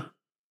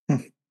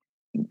it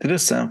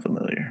does sound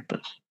familiar.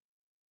 But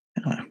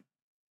anyway,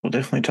 we'll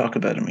definitely talk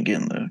about him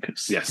again though,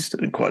 because he's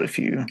did quite a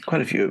few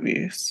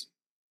OVAs.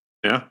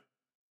 Yeah.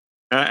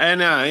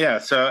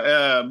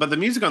 But the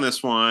music on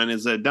this one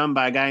is done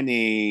by a guy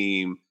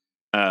named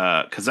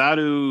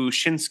Kazaru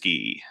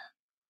Shinsky.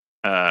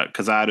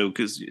 Kazaru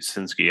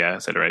Shinsky, yeah, I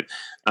said it right.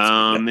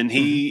 And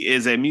he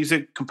is a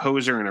music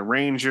composer and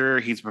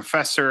arranger. He's a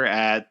professor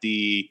at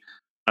the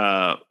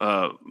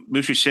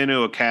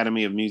Musashino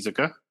Academy of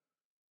Musica,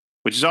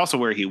 which is also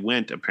where he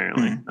went,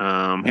 apparently.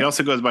 He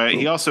also goes by.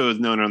 He also is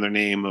known under the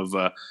name of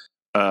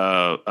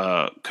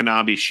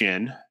Kanabi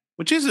Shin,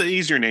 which is an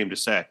easier name to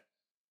say.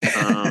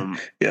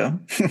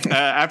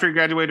 After he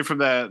graduated from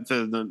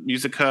the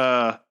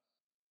Musica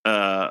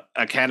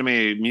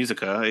Academy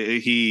Musica,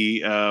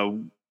 he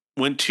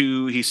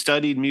he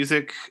studied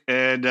music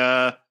at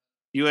the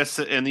U.S.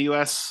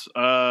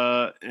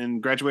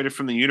 And graduated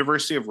from the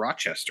University of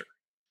Rochester.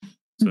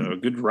 So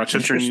good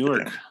Rochester, New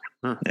York.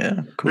 Huh.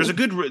 Yeah, cool.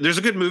 There's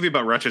a good movie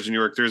about Rochester, New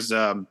York. There's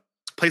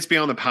Place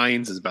Beyond the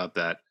Pines is about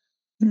that.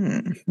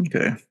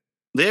 Okay.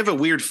 They have a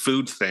weird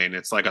food thing.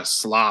 It's like a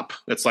slop.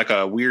 It's like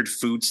a weird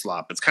food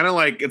slop. It's kind of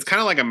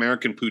like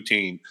American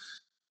poutine.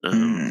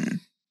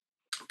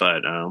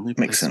 But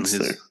makes sense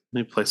there. Let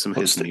me play some of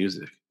his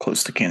music.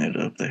 Close to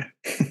Canada up there.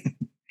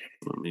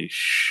 Let me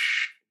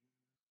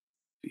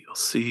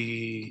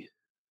VLC.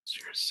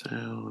 Your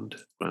sound.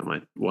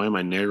 Why am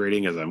I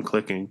narrating as I'm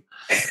clicking?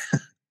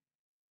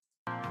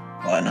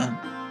 Why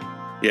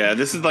not? Yeah,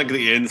 this is like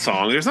the end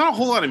song. There's not a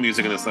whole lot of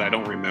music in this that I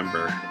don't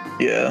remember.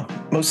 Yeah,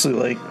 mostly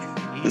like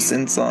this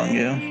end song.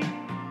 Yeah.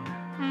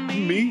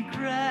 Me.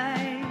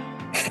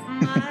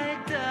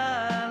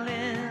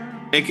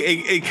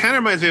 It kind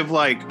of reminds me of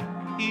like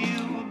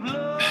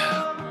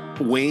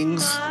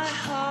Wings.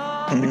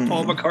 Like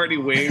Paul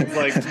McCartney Wings,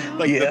 like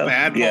the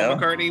bad Paul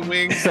McCartney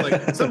Wings.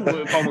 Like some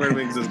Paul McCartney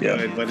Wings is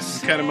good, but it's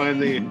just kind of reminds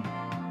me.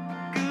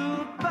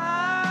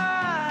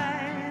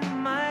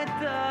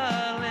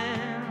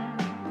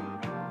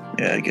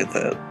 Yeah, I get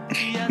that.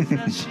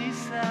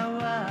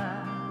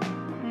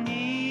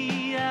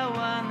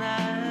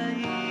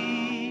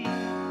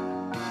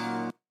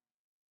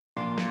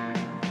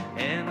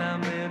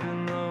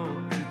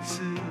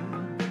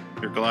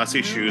 Your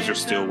glossy shoes are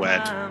still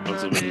wet.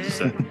 That's what we need to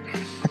say.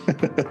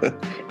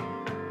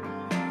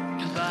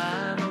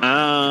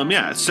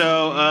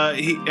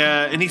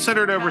 He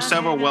studied over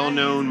several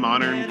well-known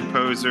modern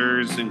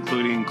composers,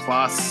 including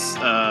Klaus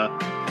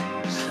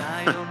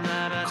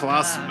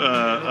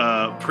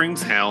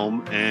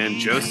Pringshelm and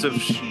Joseph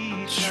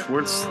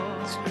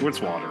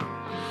Schwartzwalder.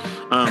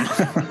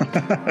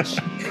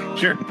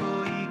 Sure.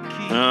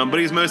 But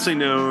he's mostly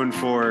known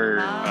for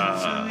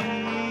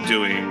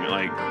doing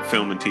like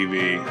film and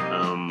TV.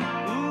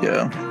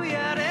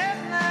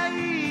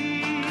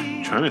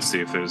 Trying to see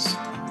if there's.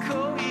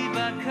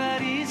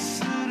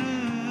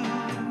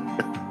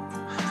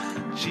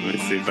 Let me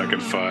see if I can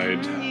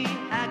find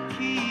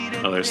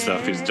other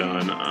stuff he's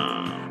done.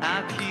 I'm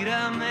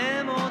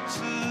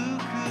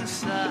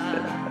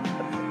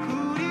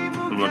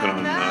looking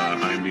on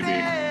IMDb.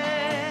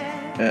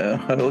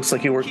 Yeah, it looks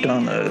like he worked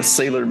on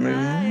Sailor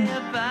Moon.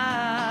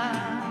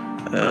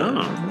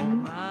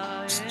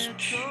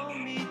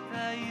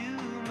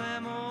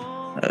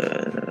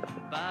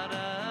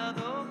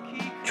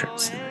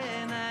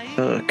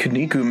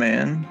 Kaniku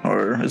Man,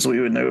 or as we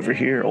would know over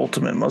here,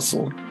 Ultimate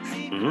Muscle.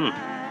 Mm-hmm.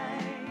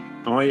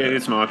 Oh yeah,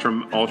 it's an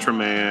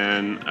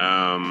Ultraman.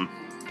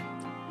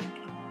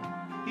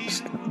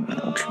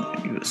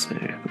 Ultraman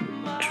USA.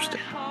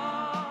 Interesting.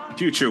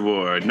 Future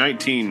War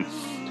 19.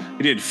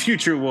 He did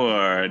Future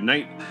War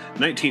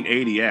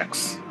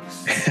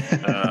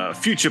 1980X.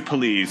 Future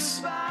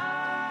Police.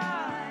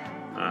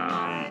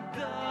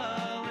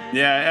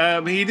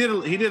 He did.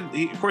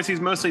 Of course,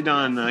 he's mostly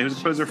done. He was a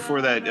composer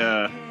for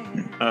that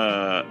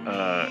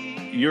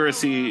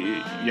Urusei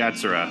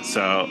Yatsura.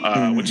 So,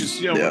 which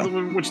is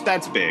which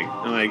that's big.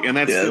 And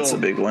that's that's a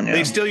big one. Yeah,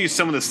 they still use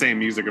some of the same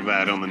music of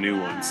that on the new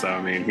one. So I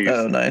mean,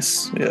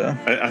 nice. Yeah,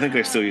 I think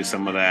they still use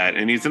some of that,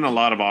 and he's in a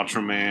lot of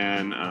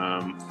Ultraman.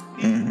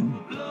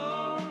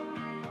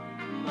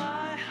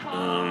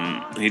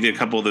 He did a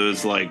couple of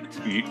those like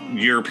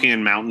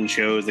European mountain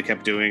shows they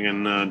kept doing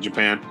in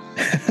Japan.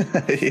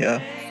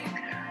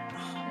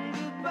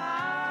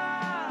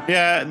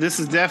 Yeah, this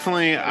is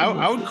definitely.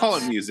 I would call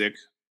it music.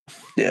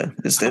 Yeah,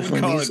 it's definitely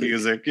music.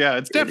 Music. Yeah,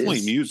 it's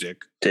definitely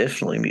music.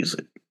 Definitely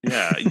music.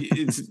 Yeah,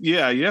 it's you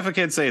definitely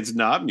can't say it's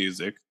not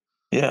music.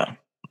 Yeah.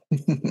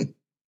 That's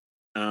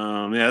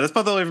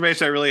about the only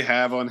information I really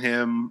have on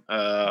him.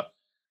 But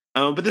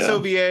this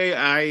OVA,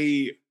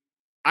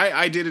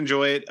 I did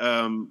enjoy it.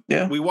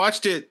 We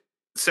watched it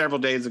several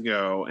days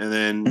ago and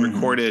then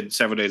recorded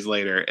several days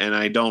later, and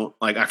I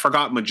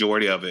forgot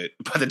majority of it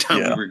by the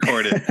time we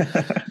recorded,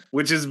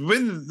 which has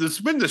been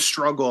the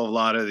struggle of a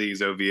lot of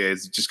these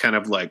OVAs. Just kind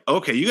of like,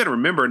 okay, you got to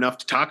remember enough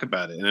to talk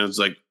about it, and it was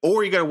like,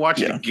 or you got to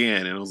watch it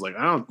again, and it was like,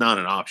 not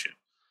an option.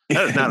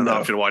 That is not an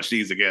option to watch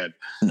these again.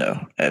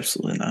 No,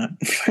 absolutely not.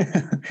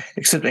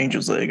 Except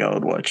Angel's Egg, I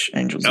would watch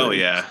Angel's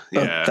Egg.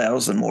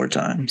 1,000 more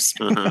times.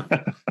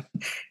 It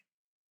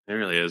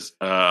really is.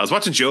 I was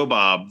watching Joe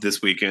Bob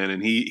this weekend,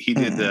 and he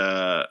did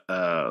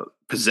the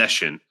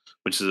Possession,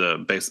 which is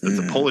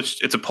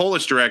it's a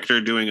Polish director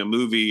doing a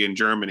movie in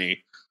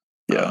Germany.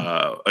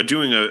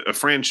 Doing a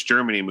French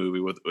Germany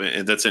movie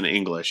that's in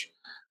English.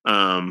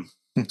 So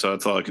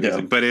that's all I can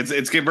do. But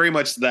it's very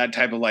much that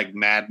type of like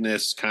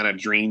madness, kind of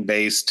dream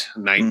based,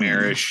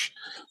 nightmarish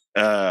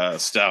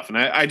stuff, and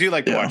I do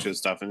like to watch this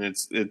stuff. And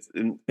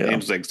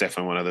Angel's Egg's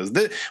definitely one of those.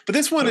 But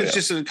this one is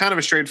just kind of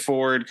a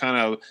straightforward kind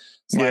of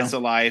slice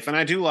of life, and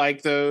I do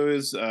like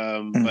those.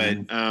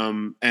 But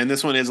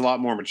this one is a lot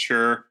more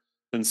mature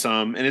than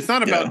some, and it's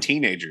not about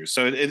teenagers,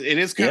 so it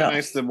is kind of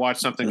nice to watch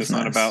something that's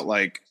not about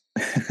like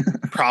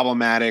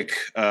problematic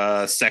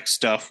sex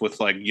stuff with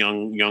like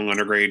young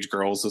underage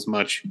girls as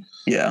much.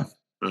 Yeah.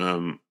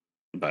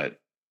 But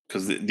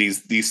because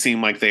these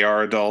seem like they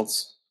are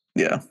adults.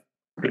 Yeah.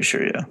 Pretty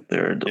sure. Yeah,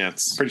 they're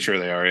adults. Yeah, pretty sure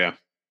they are. Yeah.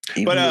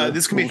 Even but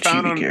this can be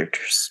found on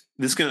characters.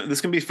 This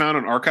can be found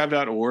on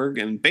archive.org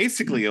and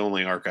basically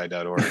only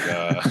archive.org.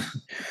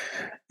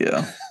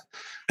 Yeah.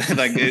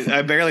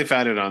 I barely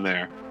found it on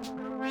there.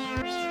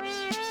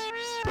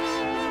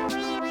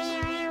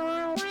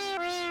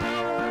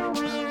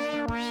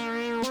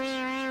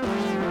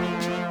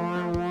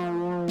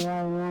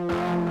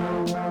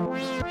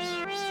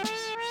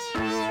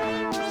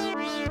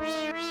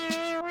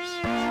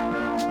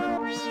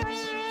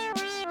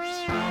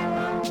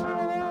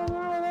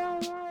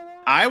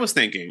 I was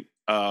thinking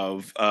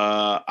of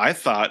I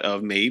thought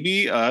of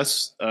maybe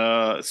us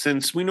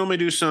since we normally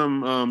do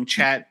some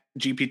chat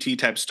GPT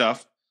type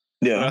stuff.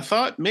 Yeah. But I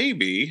thought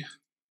maybe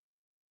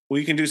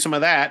we can do some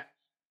of that.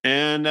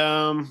 And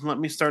let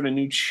me start a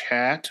new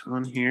chat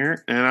on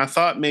here. And I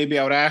thought maybe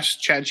I would ask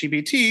Chat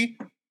GPT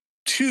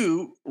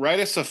to write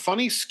us a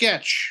funny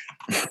sketch.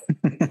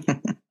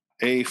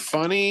 A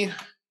funny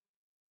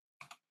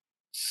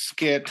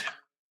skit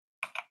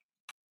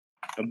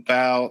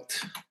about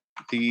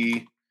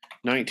the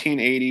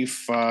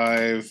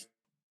 1985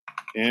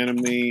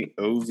 anime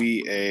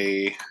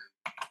OVA.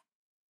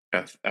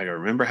 I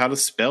remember how to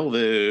spell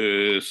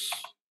this.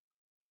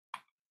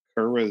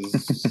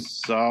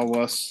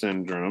 Karuizawa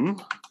syndrome.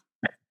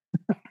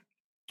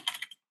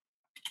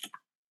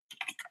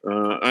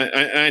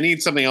 I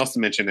need something else to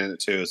mention in it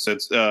too. So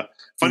it's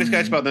funny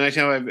sketch about the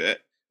 1985.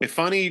 A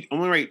funny,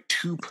 only write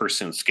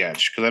 2-person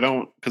sketch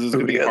because it's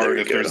gonna be hard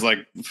if there's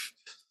like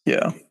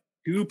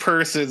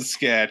 2-person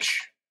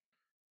sketch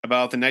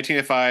about the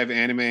 1985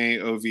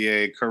 anime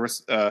OVA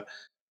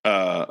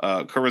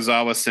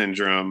Karuizawa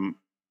syndrome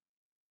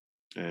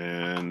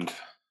and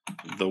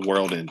the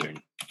world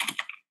ending.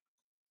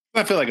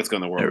 I feel like it's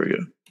going to work. There we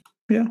go.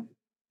 Yeah,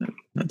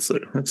 that's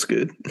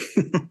good.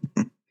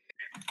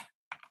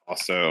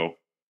 Also,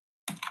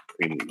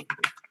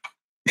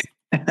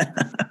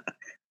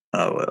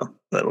 oh well,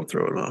 that'll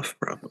throw it off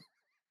probably.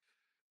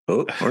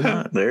 Oh, or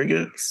not. There it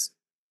goes.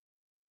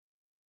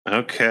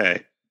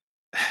 Okay.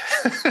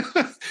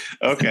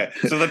 Okay.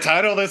 So the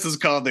title of this is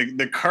called the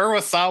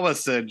Karuizawa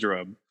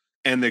syndrome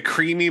and the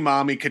creamy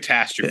mommy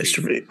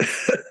catastrophe.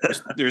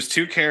 There's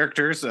 2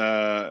 characters.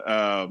 Hiroshi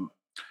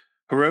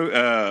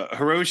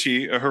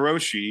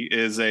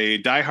is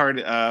a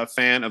diehard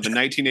fan of the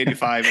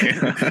 1985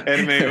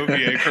 anime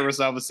OVA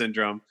Karuizawa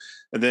syndrome.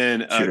 And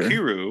then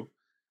Akiru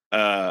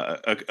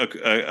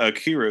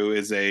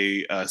is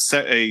a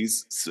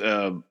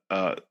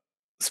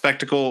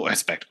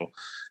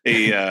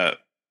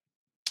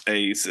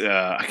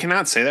I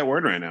cannot say that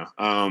word right now.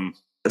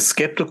 A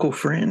skeptical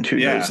friend who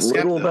knows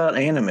little about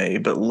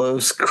anime but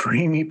loves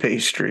creamy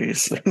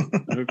pastries.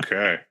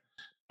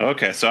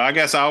 Okay, so I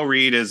guess I'll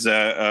read as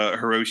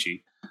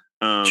Hiroshi.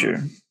 Sure.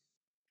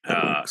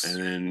 And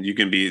then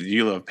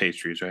you love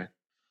pastries, right?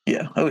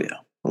 Yeah. Oh yeah.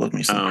 I love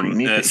me some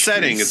creamy pastries.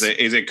 Setting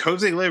is a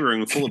cozy living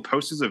room full of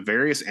posters of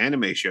various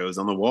anime shows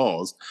on the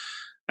walls.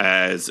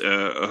 As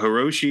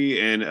Hiroshi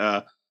and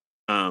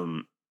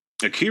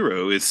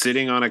Akiro is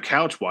sitting on a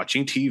couch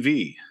watching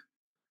TV.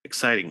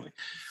 Excitingly.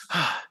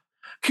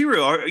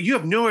 Akiro, you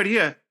have no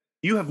idea.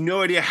 You have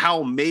no idea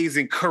how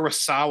amazing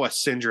Karuizawa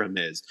syndrome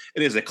is.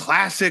 It is a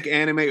classic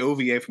anime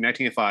OVA from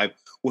 1985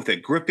 with a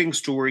gripping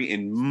story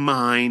and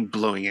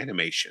mind-blowing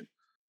animation.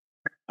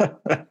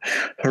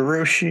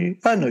 Hiroshi,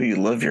 I know you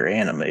love your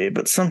anime,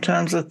 but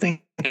sometimes I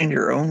think in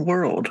your own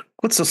world.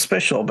 What's so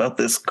special about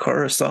this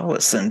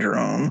Karuizawa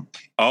syndrome?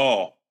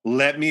 Oh,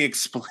 let me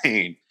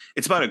explain.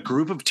 It's about a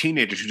group of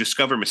teenagers who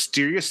discover a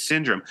mysterious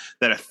syndrome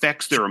that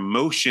affects their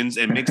emotions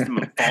and makes them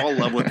fall in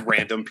love with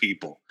random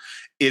people.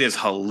 It is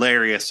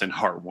hilarious and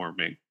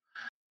heartwarming.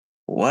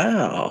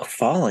 Wow,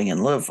 falling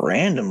in love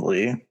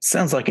randomly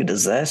sounds like a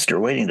disaster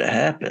waiting to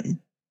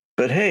happen.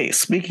 But hey,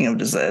 speaking of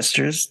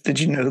disasters, did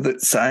you know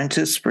that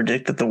scientists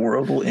predict that the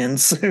world will end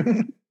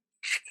soon?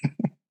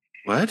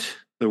 What?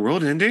 The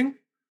world ending?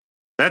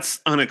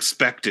 That's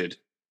unexpected.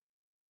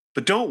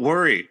 But don't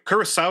worry,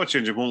 Karuizawa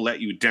syndrome won't let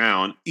you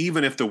down,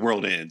 even if the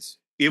world ends.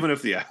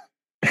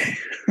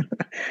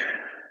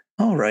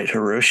 All right,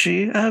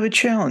 Hiroshi, I have a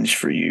challenge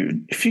for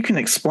you. If you can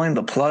explain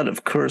the plot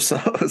of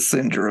Karuizawa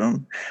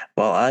syndrome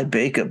while I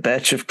bake a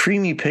batch of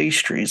creamy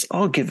pastries,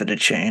 I'll give it a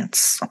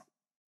chance.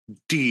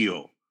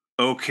 Deal.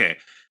 Okay,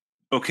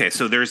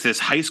 so there's this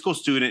high school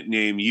student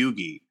named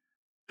Yugi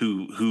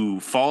who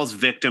falls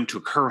victim to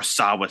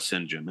Karuizawa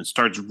syndrome and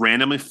starts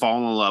randomly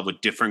falling in love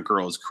with different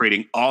girls,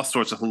 creating all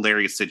sorts of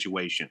hilarious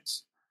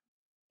situations.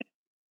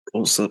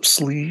 Rolls up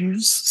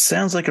sleeves?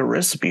 Sounds like a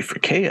recipe for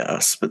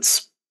chaos, but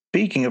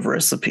speaking of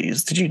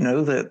recipes, did you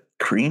know that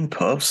cream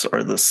puffs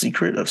are the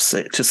secret of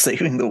to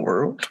saving the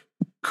world?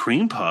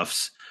 Cream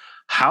puffs?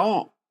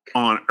 How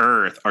on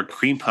earth are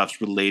cream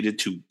puffs related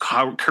to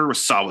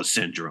Karuizawa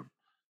syndrome?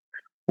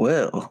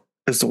 Well,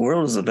 As the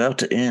world is about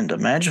to end, a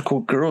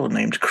magical girl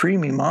named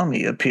Creamy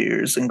Mommy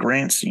appears and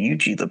grants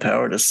Yuji the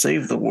power to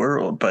save the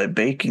world by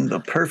baking the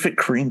perfect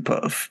cream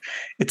puff.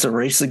 It's a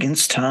race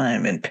against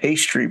time and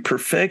pastry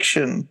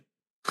perfection.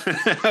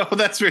 Oh,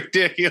 that's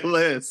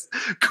ridiculous.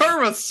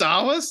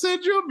 Karuizawa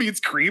syndrome meets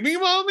Creamy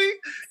Mommy?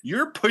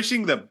 You're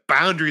pushing the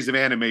boundaries of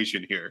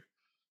animation here.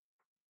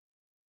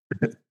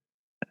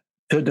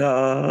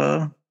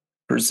 Ta-da!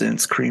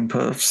 Presents Cream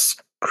Puffs.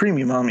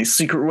 Creamy Mommy's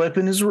secret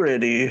weapon is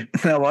ready.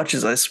 Now watch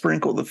as I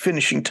sprinkle the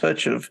finishing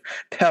touch of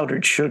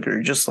powdered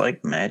sugar just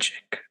like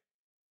magic.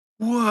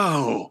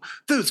 Whoa,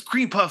 those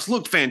cream puffs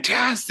look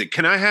fantastic.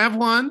 Can I have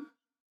one?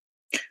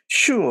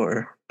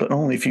 Sure, but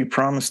only if you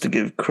promise to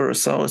give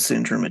Kurosawa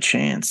syndrome a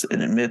chance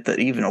and admit that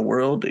even a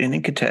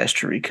world-ending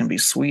catastrophe can be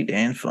sweet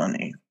and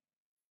funny.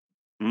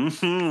 Deal.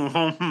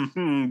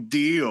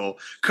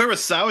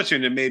 Kurosawa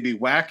syndrome may be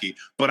wacky,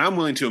 but I'm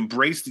willing to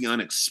embrace the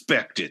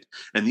unexpected.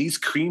 And these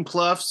cream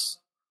puffs,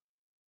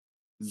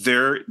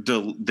 they're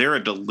a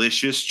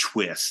delicious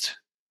twist.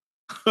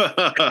 Okay.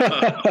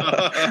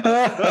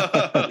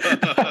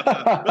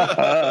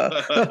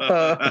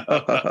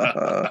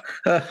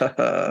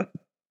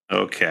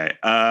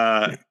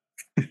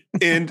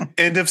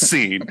 End of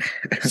scene.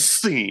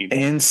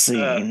 And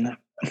scene.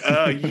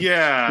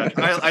 Yeah.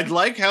 I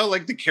like how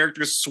like the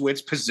characters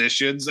switch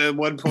positions at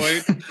one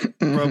point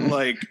from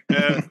like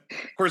of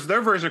course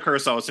their version of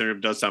Kurosawa syndrome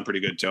does sound pretty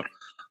good too.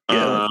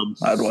 Yeah,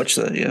 I'd watch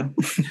that, yeah.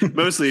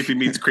 Mostly if he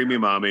meets Creamy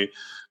Mommy.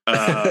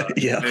 Yeah.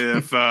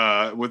 If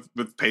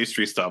with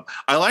pastry stuff.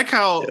 I like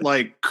how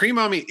like Creamy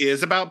Mommy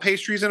is about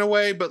pastries in a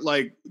way, but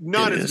like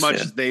not as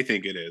much as they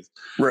think it is.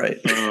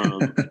 Right.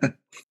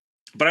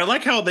 But I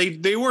like how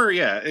they were,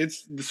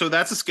 it's so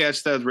that's a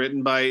sketch that was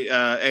written by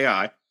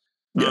AI.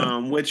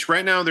 Which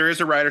right now there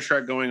is a writer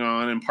strike going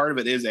on, and part of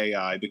it is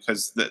AI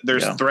because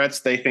there's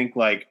threats they think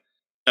like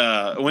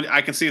when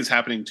I can see this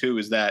happening too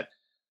is that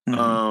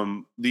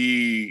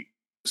the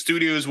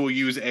studios will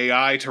use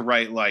AI to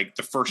write like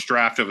the first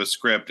draft of a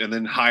script and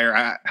then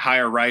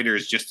hire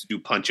writers just to do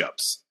punch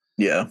ups.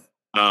 Yeah.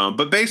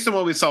 But based on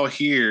what we saw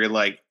here,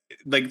 like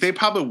they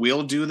probably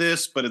will do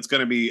this, but it's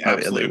going to be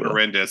absolutely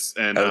horrendous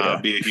and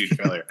be a huge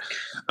failure.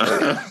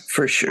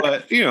 For sure.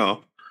 But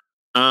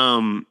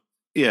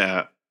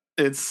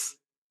it's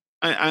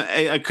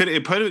I could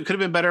it could have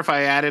been better if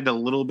I added a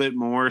little bit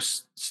more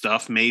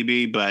stuff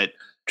maybe, but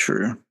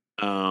true.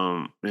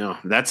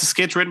 That's a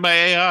sketch written by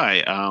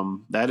AI.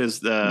 That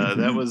was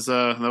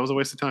a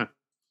waste of time.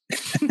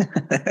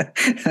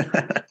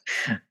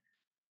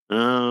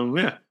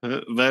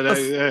 But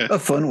a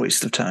fun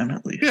waste of time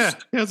at least. Yeah,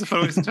 it's a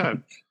fun waste of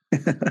time.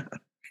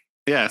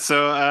 Yeah,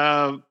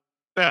 so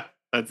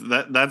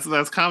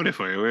that's comedy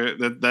for you.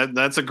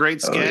 That's a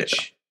great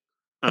sketch.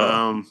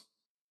 It'll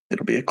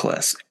be a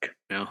classic.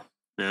 Yeah.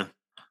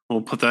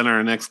 We'll put that on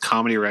our next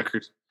comedy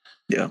record.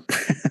 Yeah.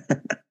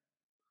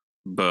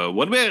 But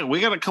what do we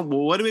got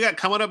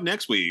coming up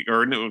next week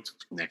or next?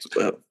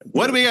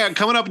 What do we got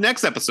coming up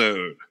next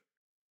episode?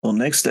 Well,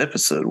 next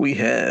episode we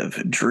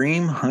have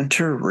Dream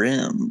Hunter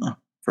Rim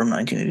from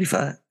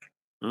 1985.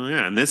 Oh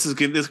yeah, and this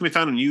can be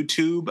found on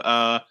YouTube.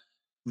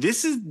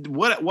 This is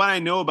what I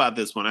know about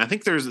this one. I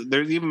think there's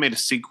even made a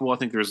sequel. I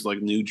think there's like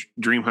new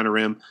Dream Hunter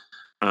Rim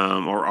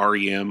or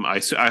REM. I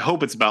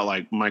hope it's about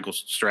like Michael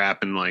Strapp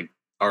and like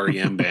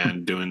REM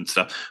band doing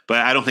stuff, but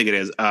I don't think it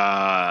is.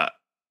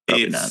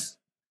 Probably not.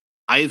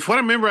 If what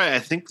I remember, I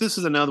think this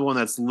is another one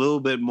that's a little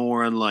bit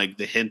more in like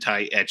the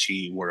hentai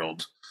ecchi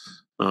world.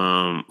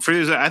 For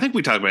this, I think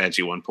we talked about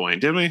ecchi at one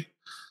point, didn't we?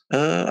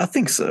 I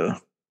think so.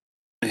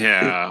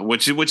 Yeah,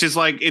 which is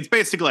like it's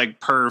basically like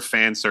per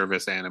fan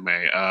service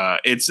anime.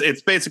 It's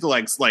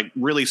basically like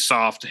really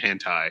soft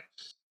hentai.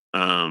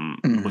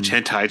 Which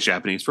hentai is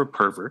Japanese for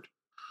pervert.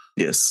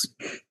 Yes.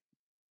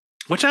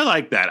 Which I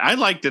like that. I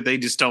like that they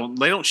don't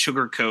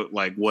sugarcoat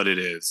like what it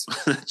is.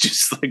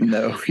 Just like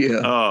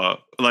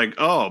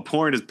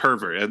porn is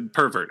pervert.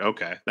 Pervert.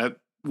 Okay. That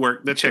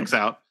checks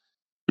out.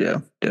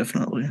 Yeah,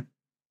 definitely.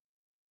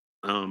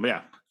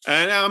 Yeah.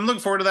 And I'm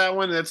looking forward to that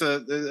one. I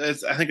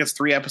think it's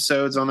 3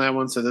 episodes on that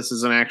one. So this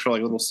is an actual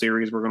like little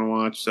series we're gonna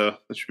watch. So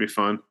this should be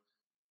fun.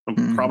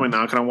 I'm probably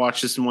not gonna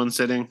watch this in one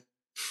sitting.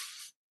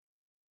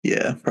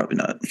 Yeah, probably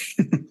not.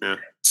 Yeah.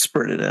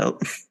 Spread it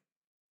out.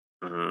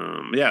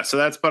 So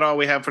that's about all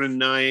we have for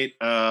tonight.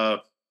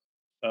 So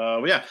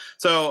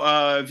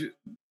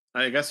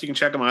I guess you can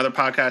check out my other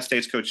podcast,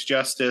 Stagecoach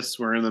Justice.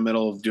 We're in the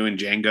middle of doing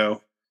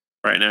Django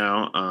right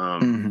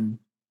now.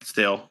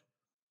 Still,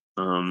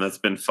 that's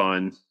been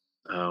fun.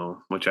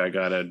 Which I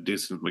gotta do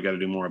we gotta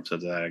do more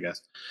episodes of that, I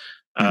guess.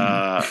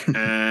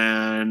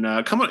 And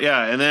come on,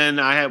 and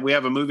then we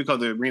have a movie called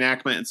The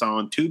Reenactment. It's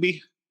on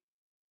Tubi.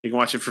 You can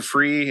watch it for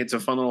free. It's a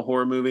fun little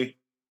horror movie.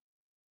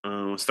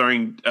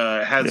 Starring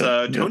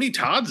Tony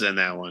Todd's in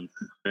that one.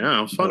 Yeah,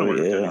 it was fun to work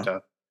with Tony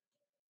Todd.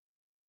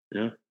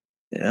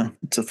 Yeah,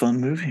 it's a fun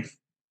movie.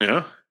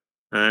 Yeah,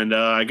 and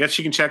I guess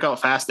you can check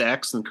out Fast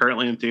X and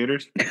currently in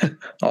theaters.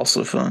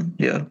 Also fun.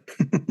 Yeah.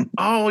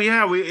 Oh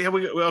yeah, we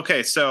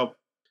okay. So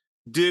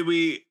did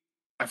we?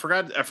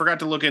 I forgot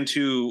to look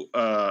into.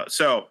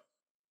 So,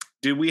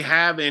 did we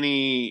have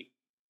any?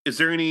 Is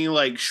there any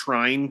like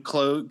shrine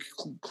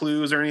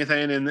clues or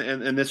anything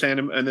in this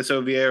in this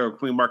OVA, or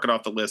can we mark it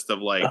off the list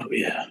of like? Oh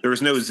yeah, there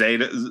was no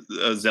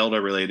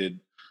Zelda related.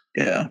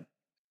 Yeah,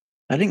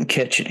 I didn't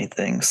catch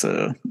anything,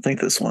 so I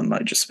think this one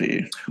might just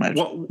be.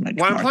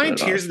 When I'm playing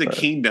Tears of the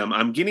Kingdom,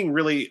 I'm getting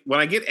really. When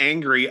I get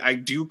angry, I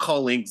do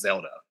call Link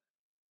Zelda.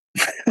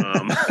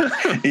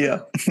 Yeah,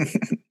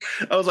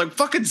 I was like,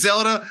 "Fucking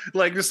Zelda!"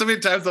 Like, there's so many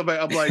times I'm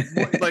like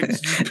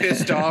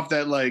pissed off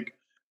that like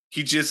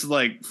he just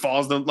like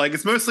falls down. Like,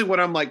 it's mostly when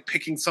I'm like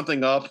picking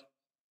something up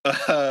using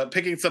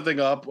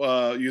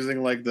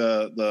like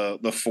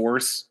the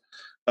force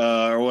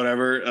or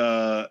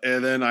whatever,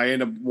 and then I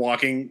end up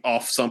walking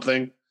off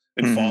something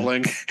and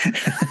falling,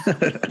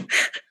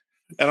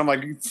 and I'm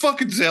like,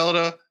 "Fucking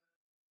Zelda!"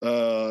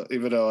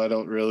 Even though I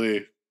don't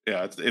really.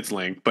 Yeah, it's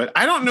Link, but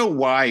I don't know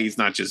why he's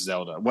not just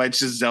Zelda. Why it's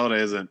just Zelda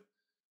isn't.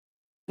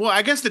 Well,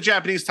 I guess the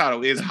Japanese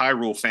title is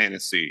Hyrule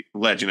Fantasy: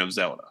 Legend of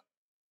Zelda.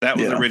 That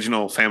was the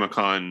original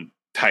Famicom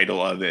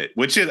title of it,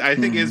 which is I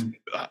think is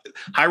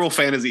Hyrule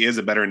Fantasy is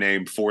a better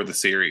name for the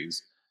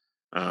series.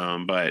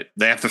 But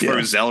they have to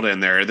throw Zelda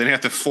in there. Then they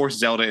have to force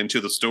Zelda into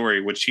the story,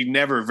 which he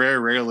never, very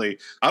rarely.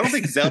 I don't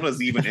think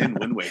Zelda's even in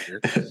Wind Waker.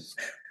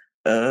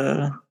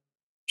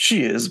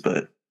 She is,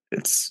 but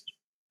it's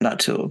not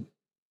till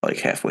like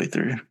halfway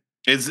through.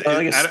 I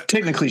guess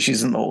technically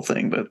she's in the whole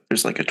thing, but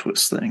there's like a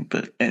twist thing.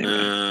 But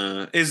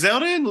anyway, is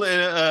Zelda in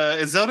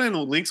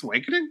Link's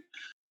Awakening?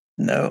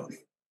 No,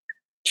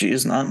 she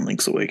is not in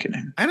Link's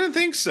Awakening. I don't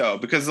think so,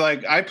 because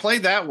like I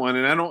played that one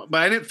and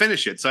I didn't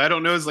finish it, so I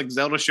don't know. It's like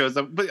Zelda shows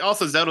up, but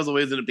also Zelda's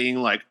always in it being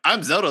like,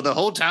 I'm Zelda the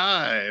whole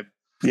time.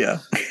 Yeah,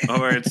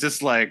 or it's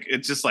just like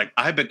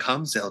I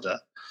become Zelda.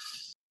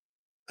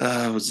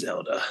 Oh,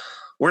 Zelda.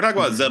 We're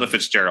talking about Zelda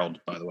Fitzgerald,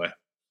 by the way.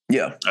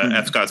 Yeah.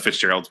 F. Scott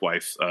Fitzgerald's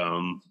wife.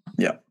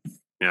 Yeah.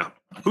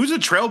 Who's a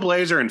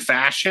trailblazer in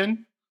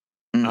fashion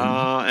in the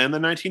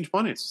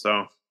 1920s.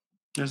 So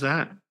there's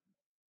that.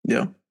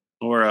 Yeah.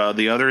 Or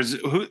the others,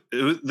 who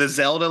the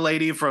Zelda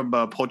lady from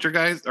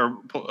Poltergeist or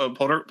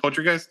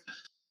Poltergeist.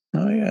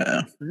 Oh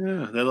yeah.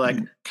 Yeah. They're like,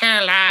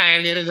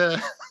 Caroline,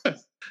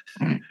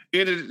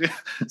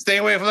 stay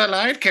away from the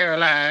light,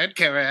 Caroline.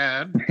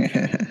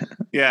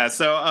 Yeah,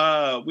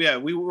 so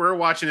we were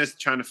watching this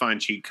trying to find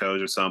cheat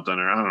codes or something,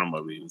 or I don't know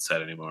what we even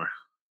said anymore.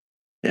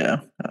 Yeah.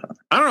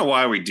 I don't know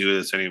why we do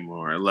this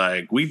anymore.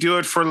 Like we do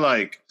it for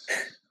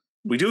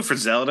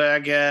Zelda, I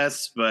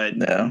guess, but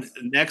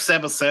next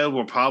episode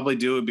we'll probably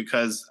do it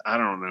because I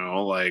don't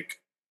know, like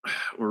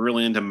we're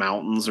really into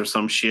mountains or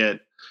some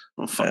shit.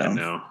 I don't fucking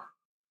know.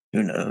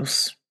 Who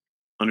knows?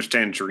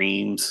 Understand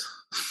dreams.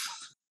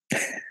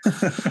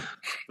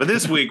 But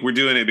this week we're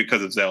doing it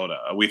because of Zelda.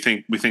 We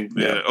think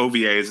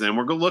OVAs, and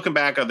we're looking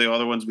back at the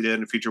other ones we did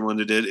and the future ones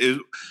we did.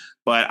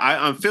 But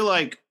I feel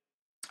like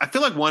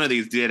one of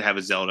these did have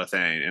a Zelda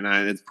thing, and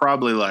it's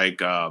probably like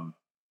that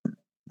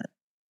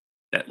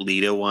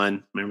Lita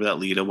one. Remember that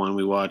Lita one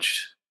we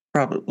watched?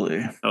 Probably.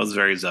 That was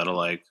very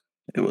Zelda-like.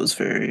 It was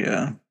very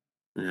yeah.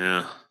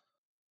 I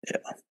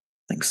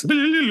think so.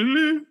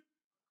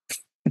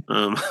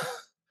 I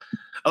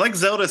like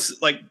Zelda's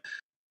like.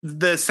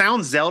 The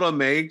sound Zelda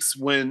makes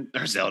when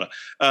Link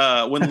the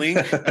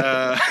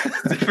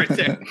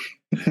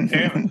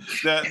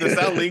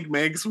sound Link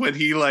makes when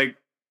he like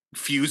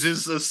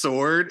fuses a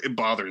sword, it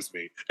bothers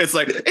me. It's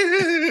like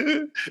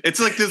it's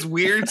like this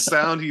weird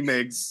sound he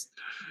makes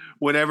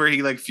whenever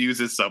he like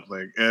fuses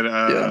something. And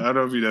I don't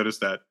know if you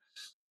noticed that.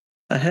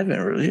 I haven't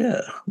really.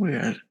 Yeah,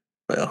 weird.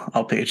 Well,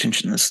 I'll pay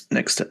attention this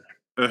next time.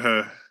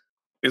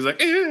 He's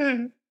like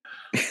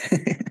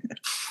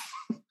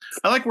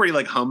I like where he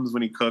like hums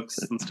when he cooks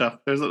and stuff.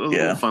 There's little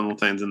fun little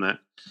things in that.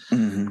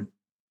 Mm-hmm.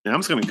 Yeah, I'm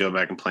just going to go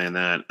back and play in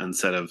that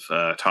instead of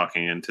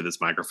talking into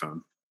this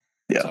microphone.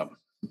 Yeah. So,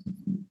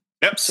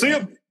 yep. See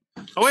you.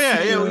 Oh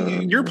yeah.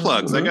 Your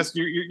plugs. I guess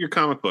your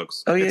comic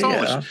books. Oh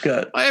yeah. I've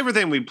got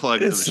everything we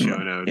plugged in the show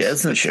notes. Yeah,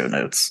 it's in the show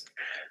notes.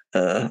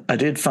 I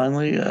did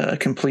finally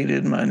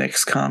completed my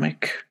next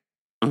comic.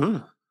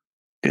 Uh-huh.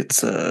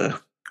 It's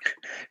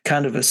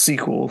kind of a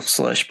sequel /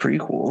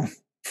 prequel.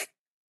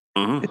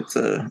 It's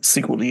a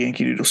sequel to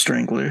Yankee Doodle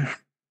Strangler.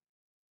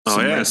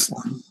 Yeah,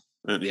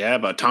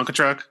 about Tonka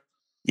Truck.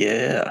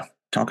 Yeah,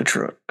 Tonka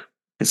Truck.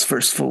 His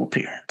first full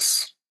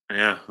appearance.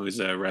 Yeah, who's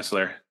a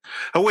wrestler.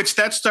 Which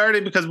that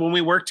started because when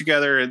we worked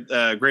together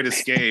at Great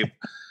Escape,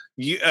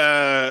 you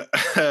were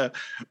in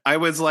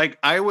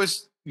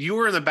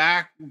the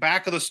back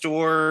of the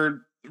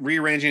store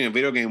rearranging a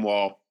video game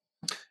wall.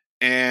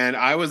 And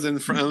I was in the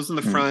front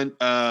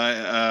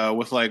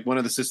with like one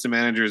of the system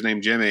managers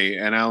named Jimmy,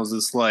 and I was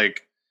just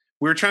like,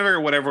 we were trying to figure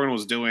out what everyone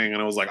was doing,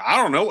 and I was like, I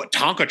don't know what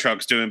Tonka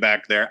Truck's doing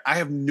back there. I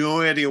have no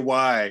idea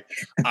why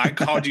I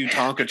called you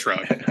Tonka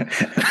Truck.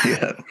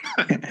 Yeah.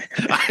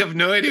 I have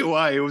no idea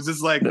why. It was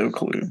just like no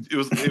clue.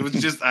 It was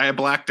just I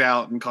blacked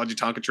out and called you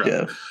Tonka Truck.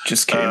 Yeah,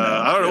 just came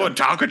out. I don't know what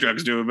Tonka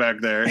Truck's doing back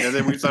there, and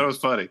then we thought it was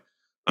funny.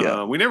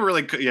 We never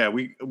really,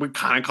 we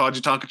kind of called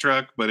you Tonka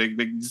Truck, but it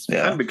just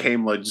kind of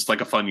became like just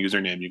like a fun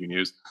username you can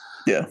use.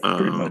 Yeah,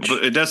 pretty much.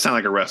 But it does sound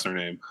like a wrestler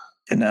name.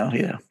 And now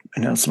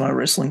it's my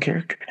wrestling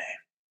character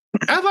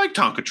name. I like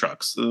Tonka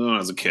Trucks when I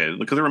was a kid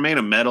because they were made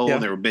of metal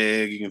and they were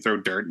big. You can throw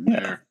dirt in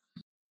there.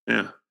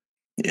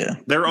 Yeah.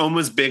 They're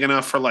almost big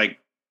enough for like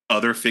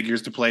other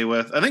figures to play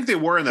with. I think they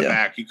were in the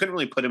back. You couldn't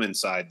really put them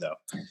inside though.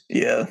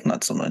 Yeah,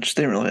 not so much.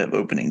 They didn't really have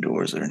opening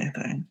doors or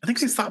anything. I think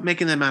they stopped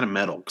making them out of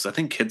metal because I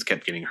think kids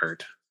kept getting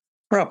hurt.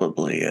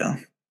 Probably, yeah.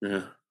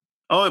 Yeah.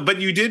 Oh, but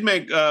you did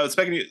make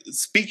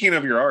speaking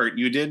of your art,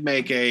 you did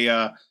make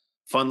a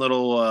fun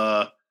little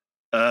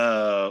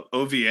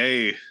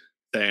OVA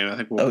thing. I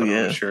think we'll put on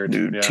a shirt.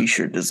 New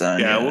t-shirt design.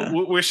 Yeah,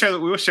 we'll share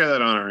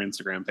that on our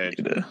Instagram page,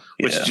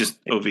 which is just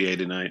OVA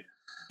tonight.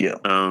 Yeah.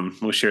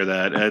 We'll share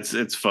that.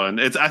 It's fun.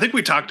 I think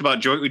we talked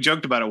about we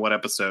joked about it what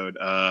episode.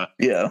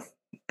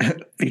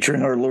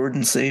 Featuring our Lord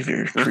and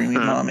Savior, Creamy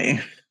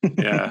Mommy.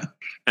 Yeah.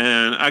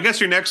 And I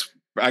guess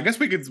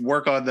we could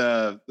work on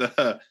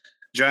the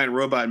giant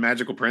robot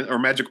Magical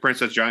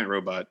Princess Giant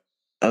Robot.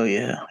 Oh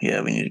yeah.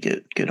 Yeah, we need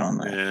to get on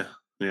that.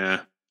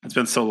 Yeah. It's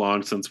been so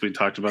long since we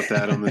talked about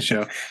that on the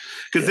show.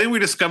 Because then we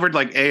discovered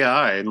like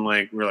AI and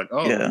like we're like,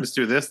 let's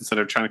do this instead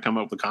of trying to come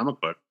up with a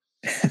comic book.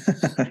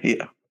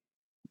 Yeah.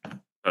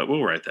 But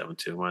we'll write that one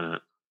too. Why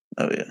not?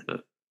 Oh yeah.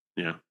 But,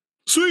 yeah.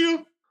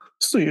 See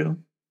ya.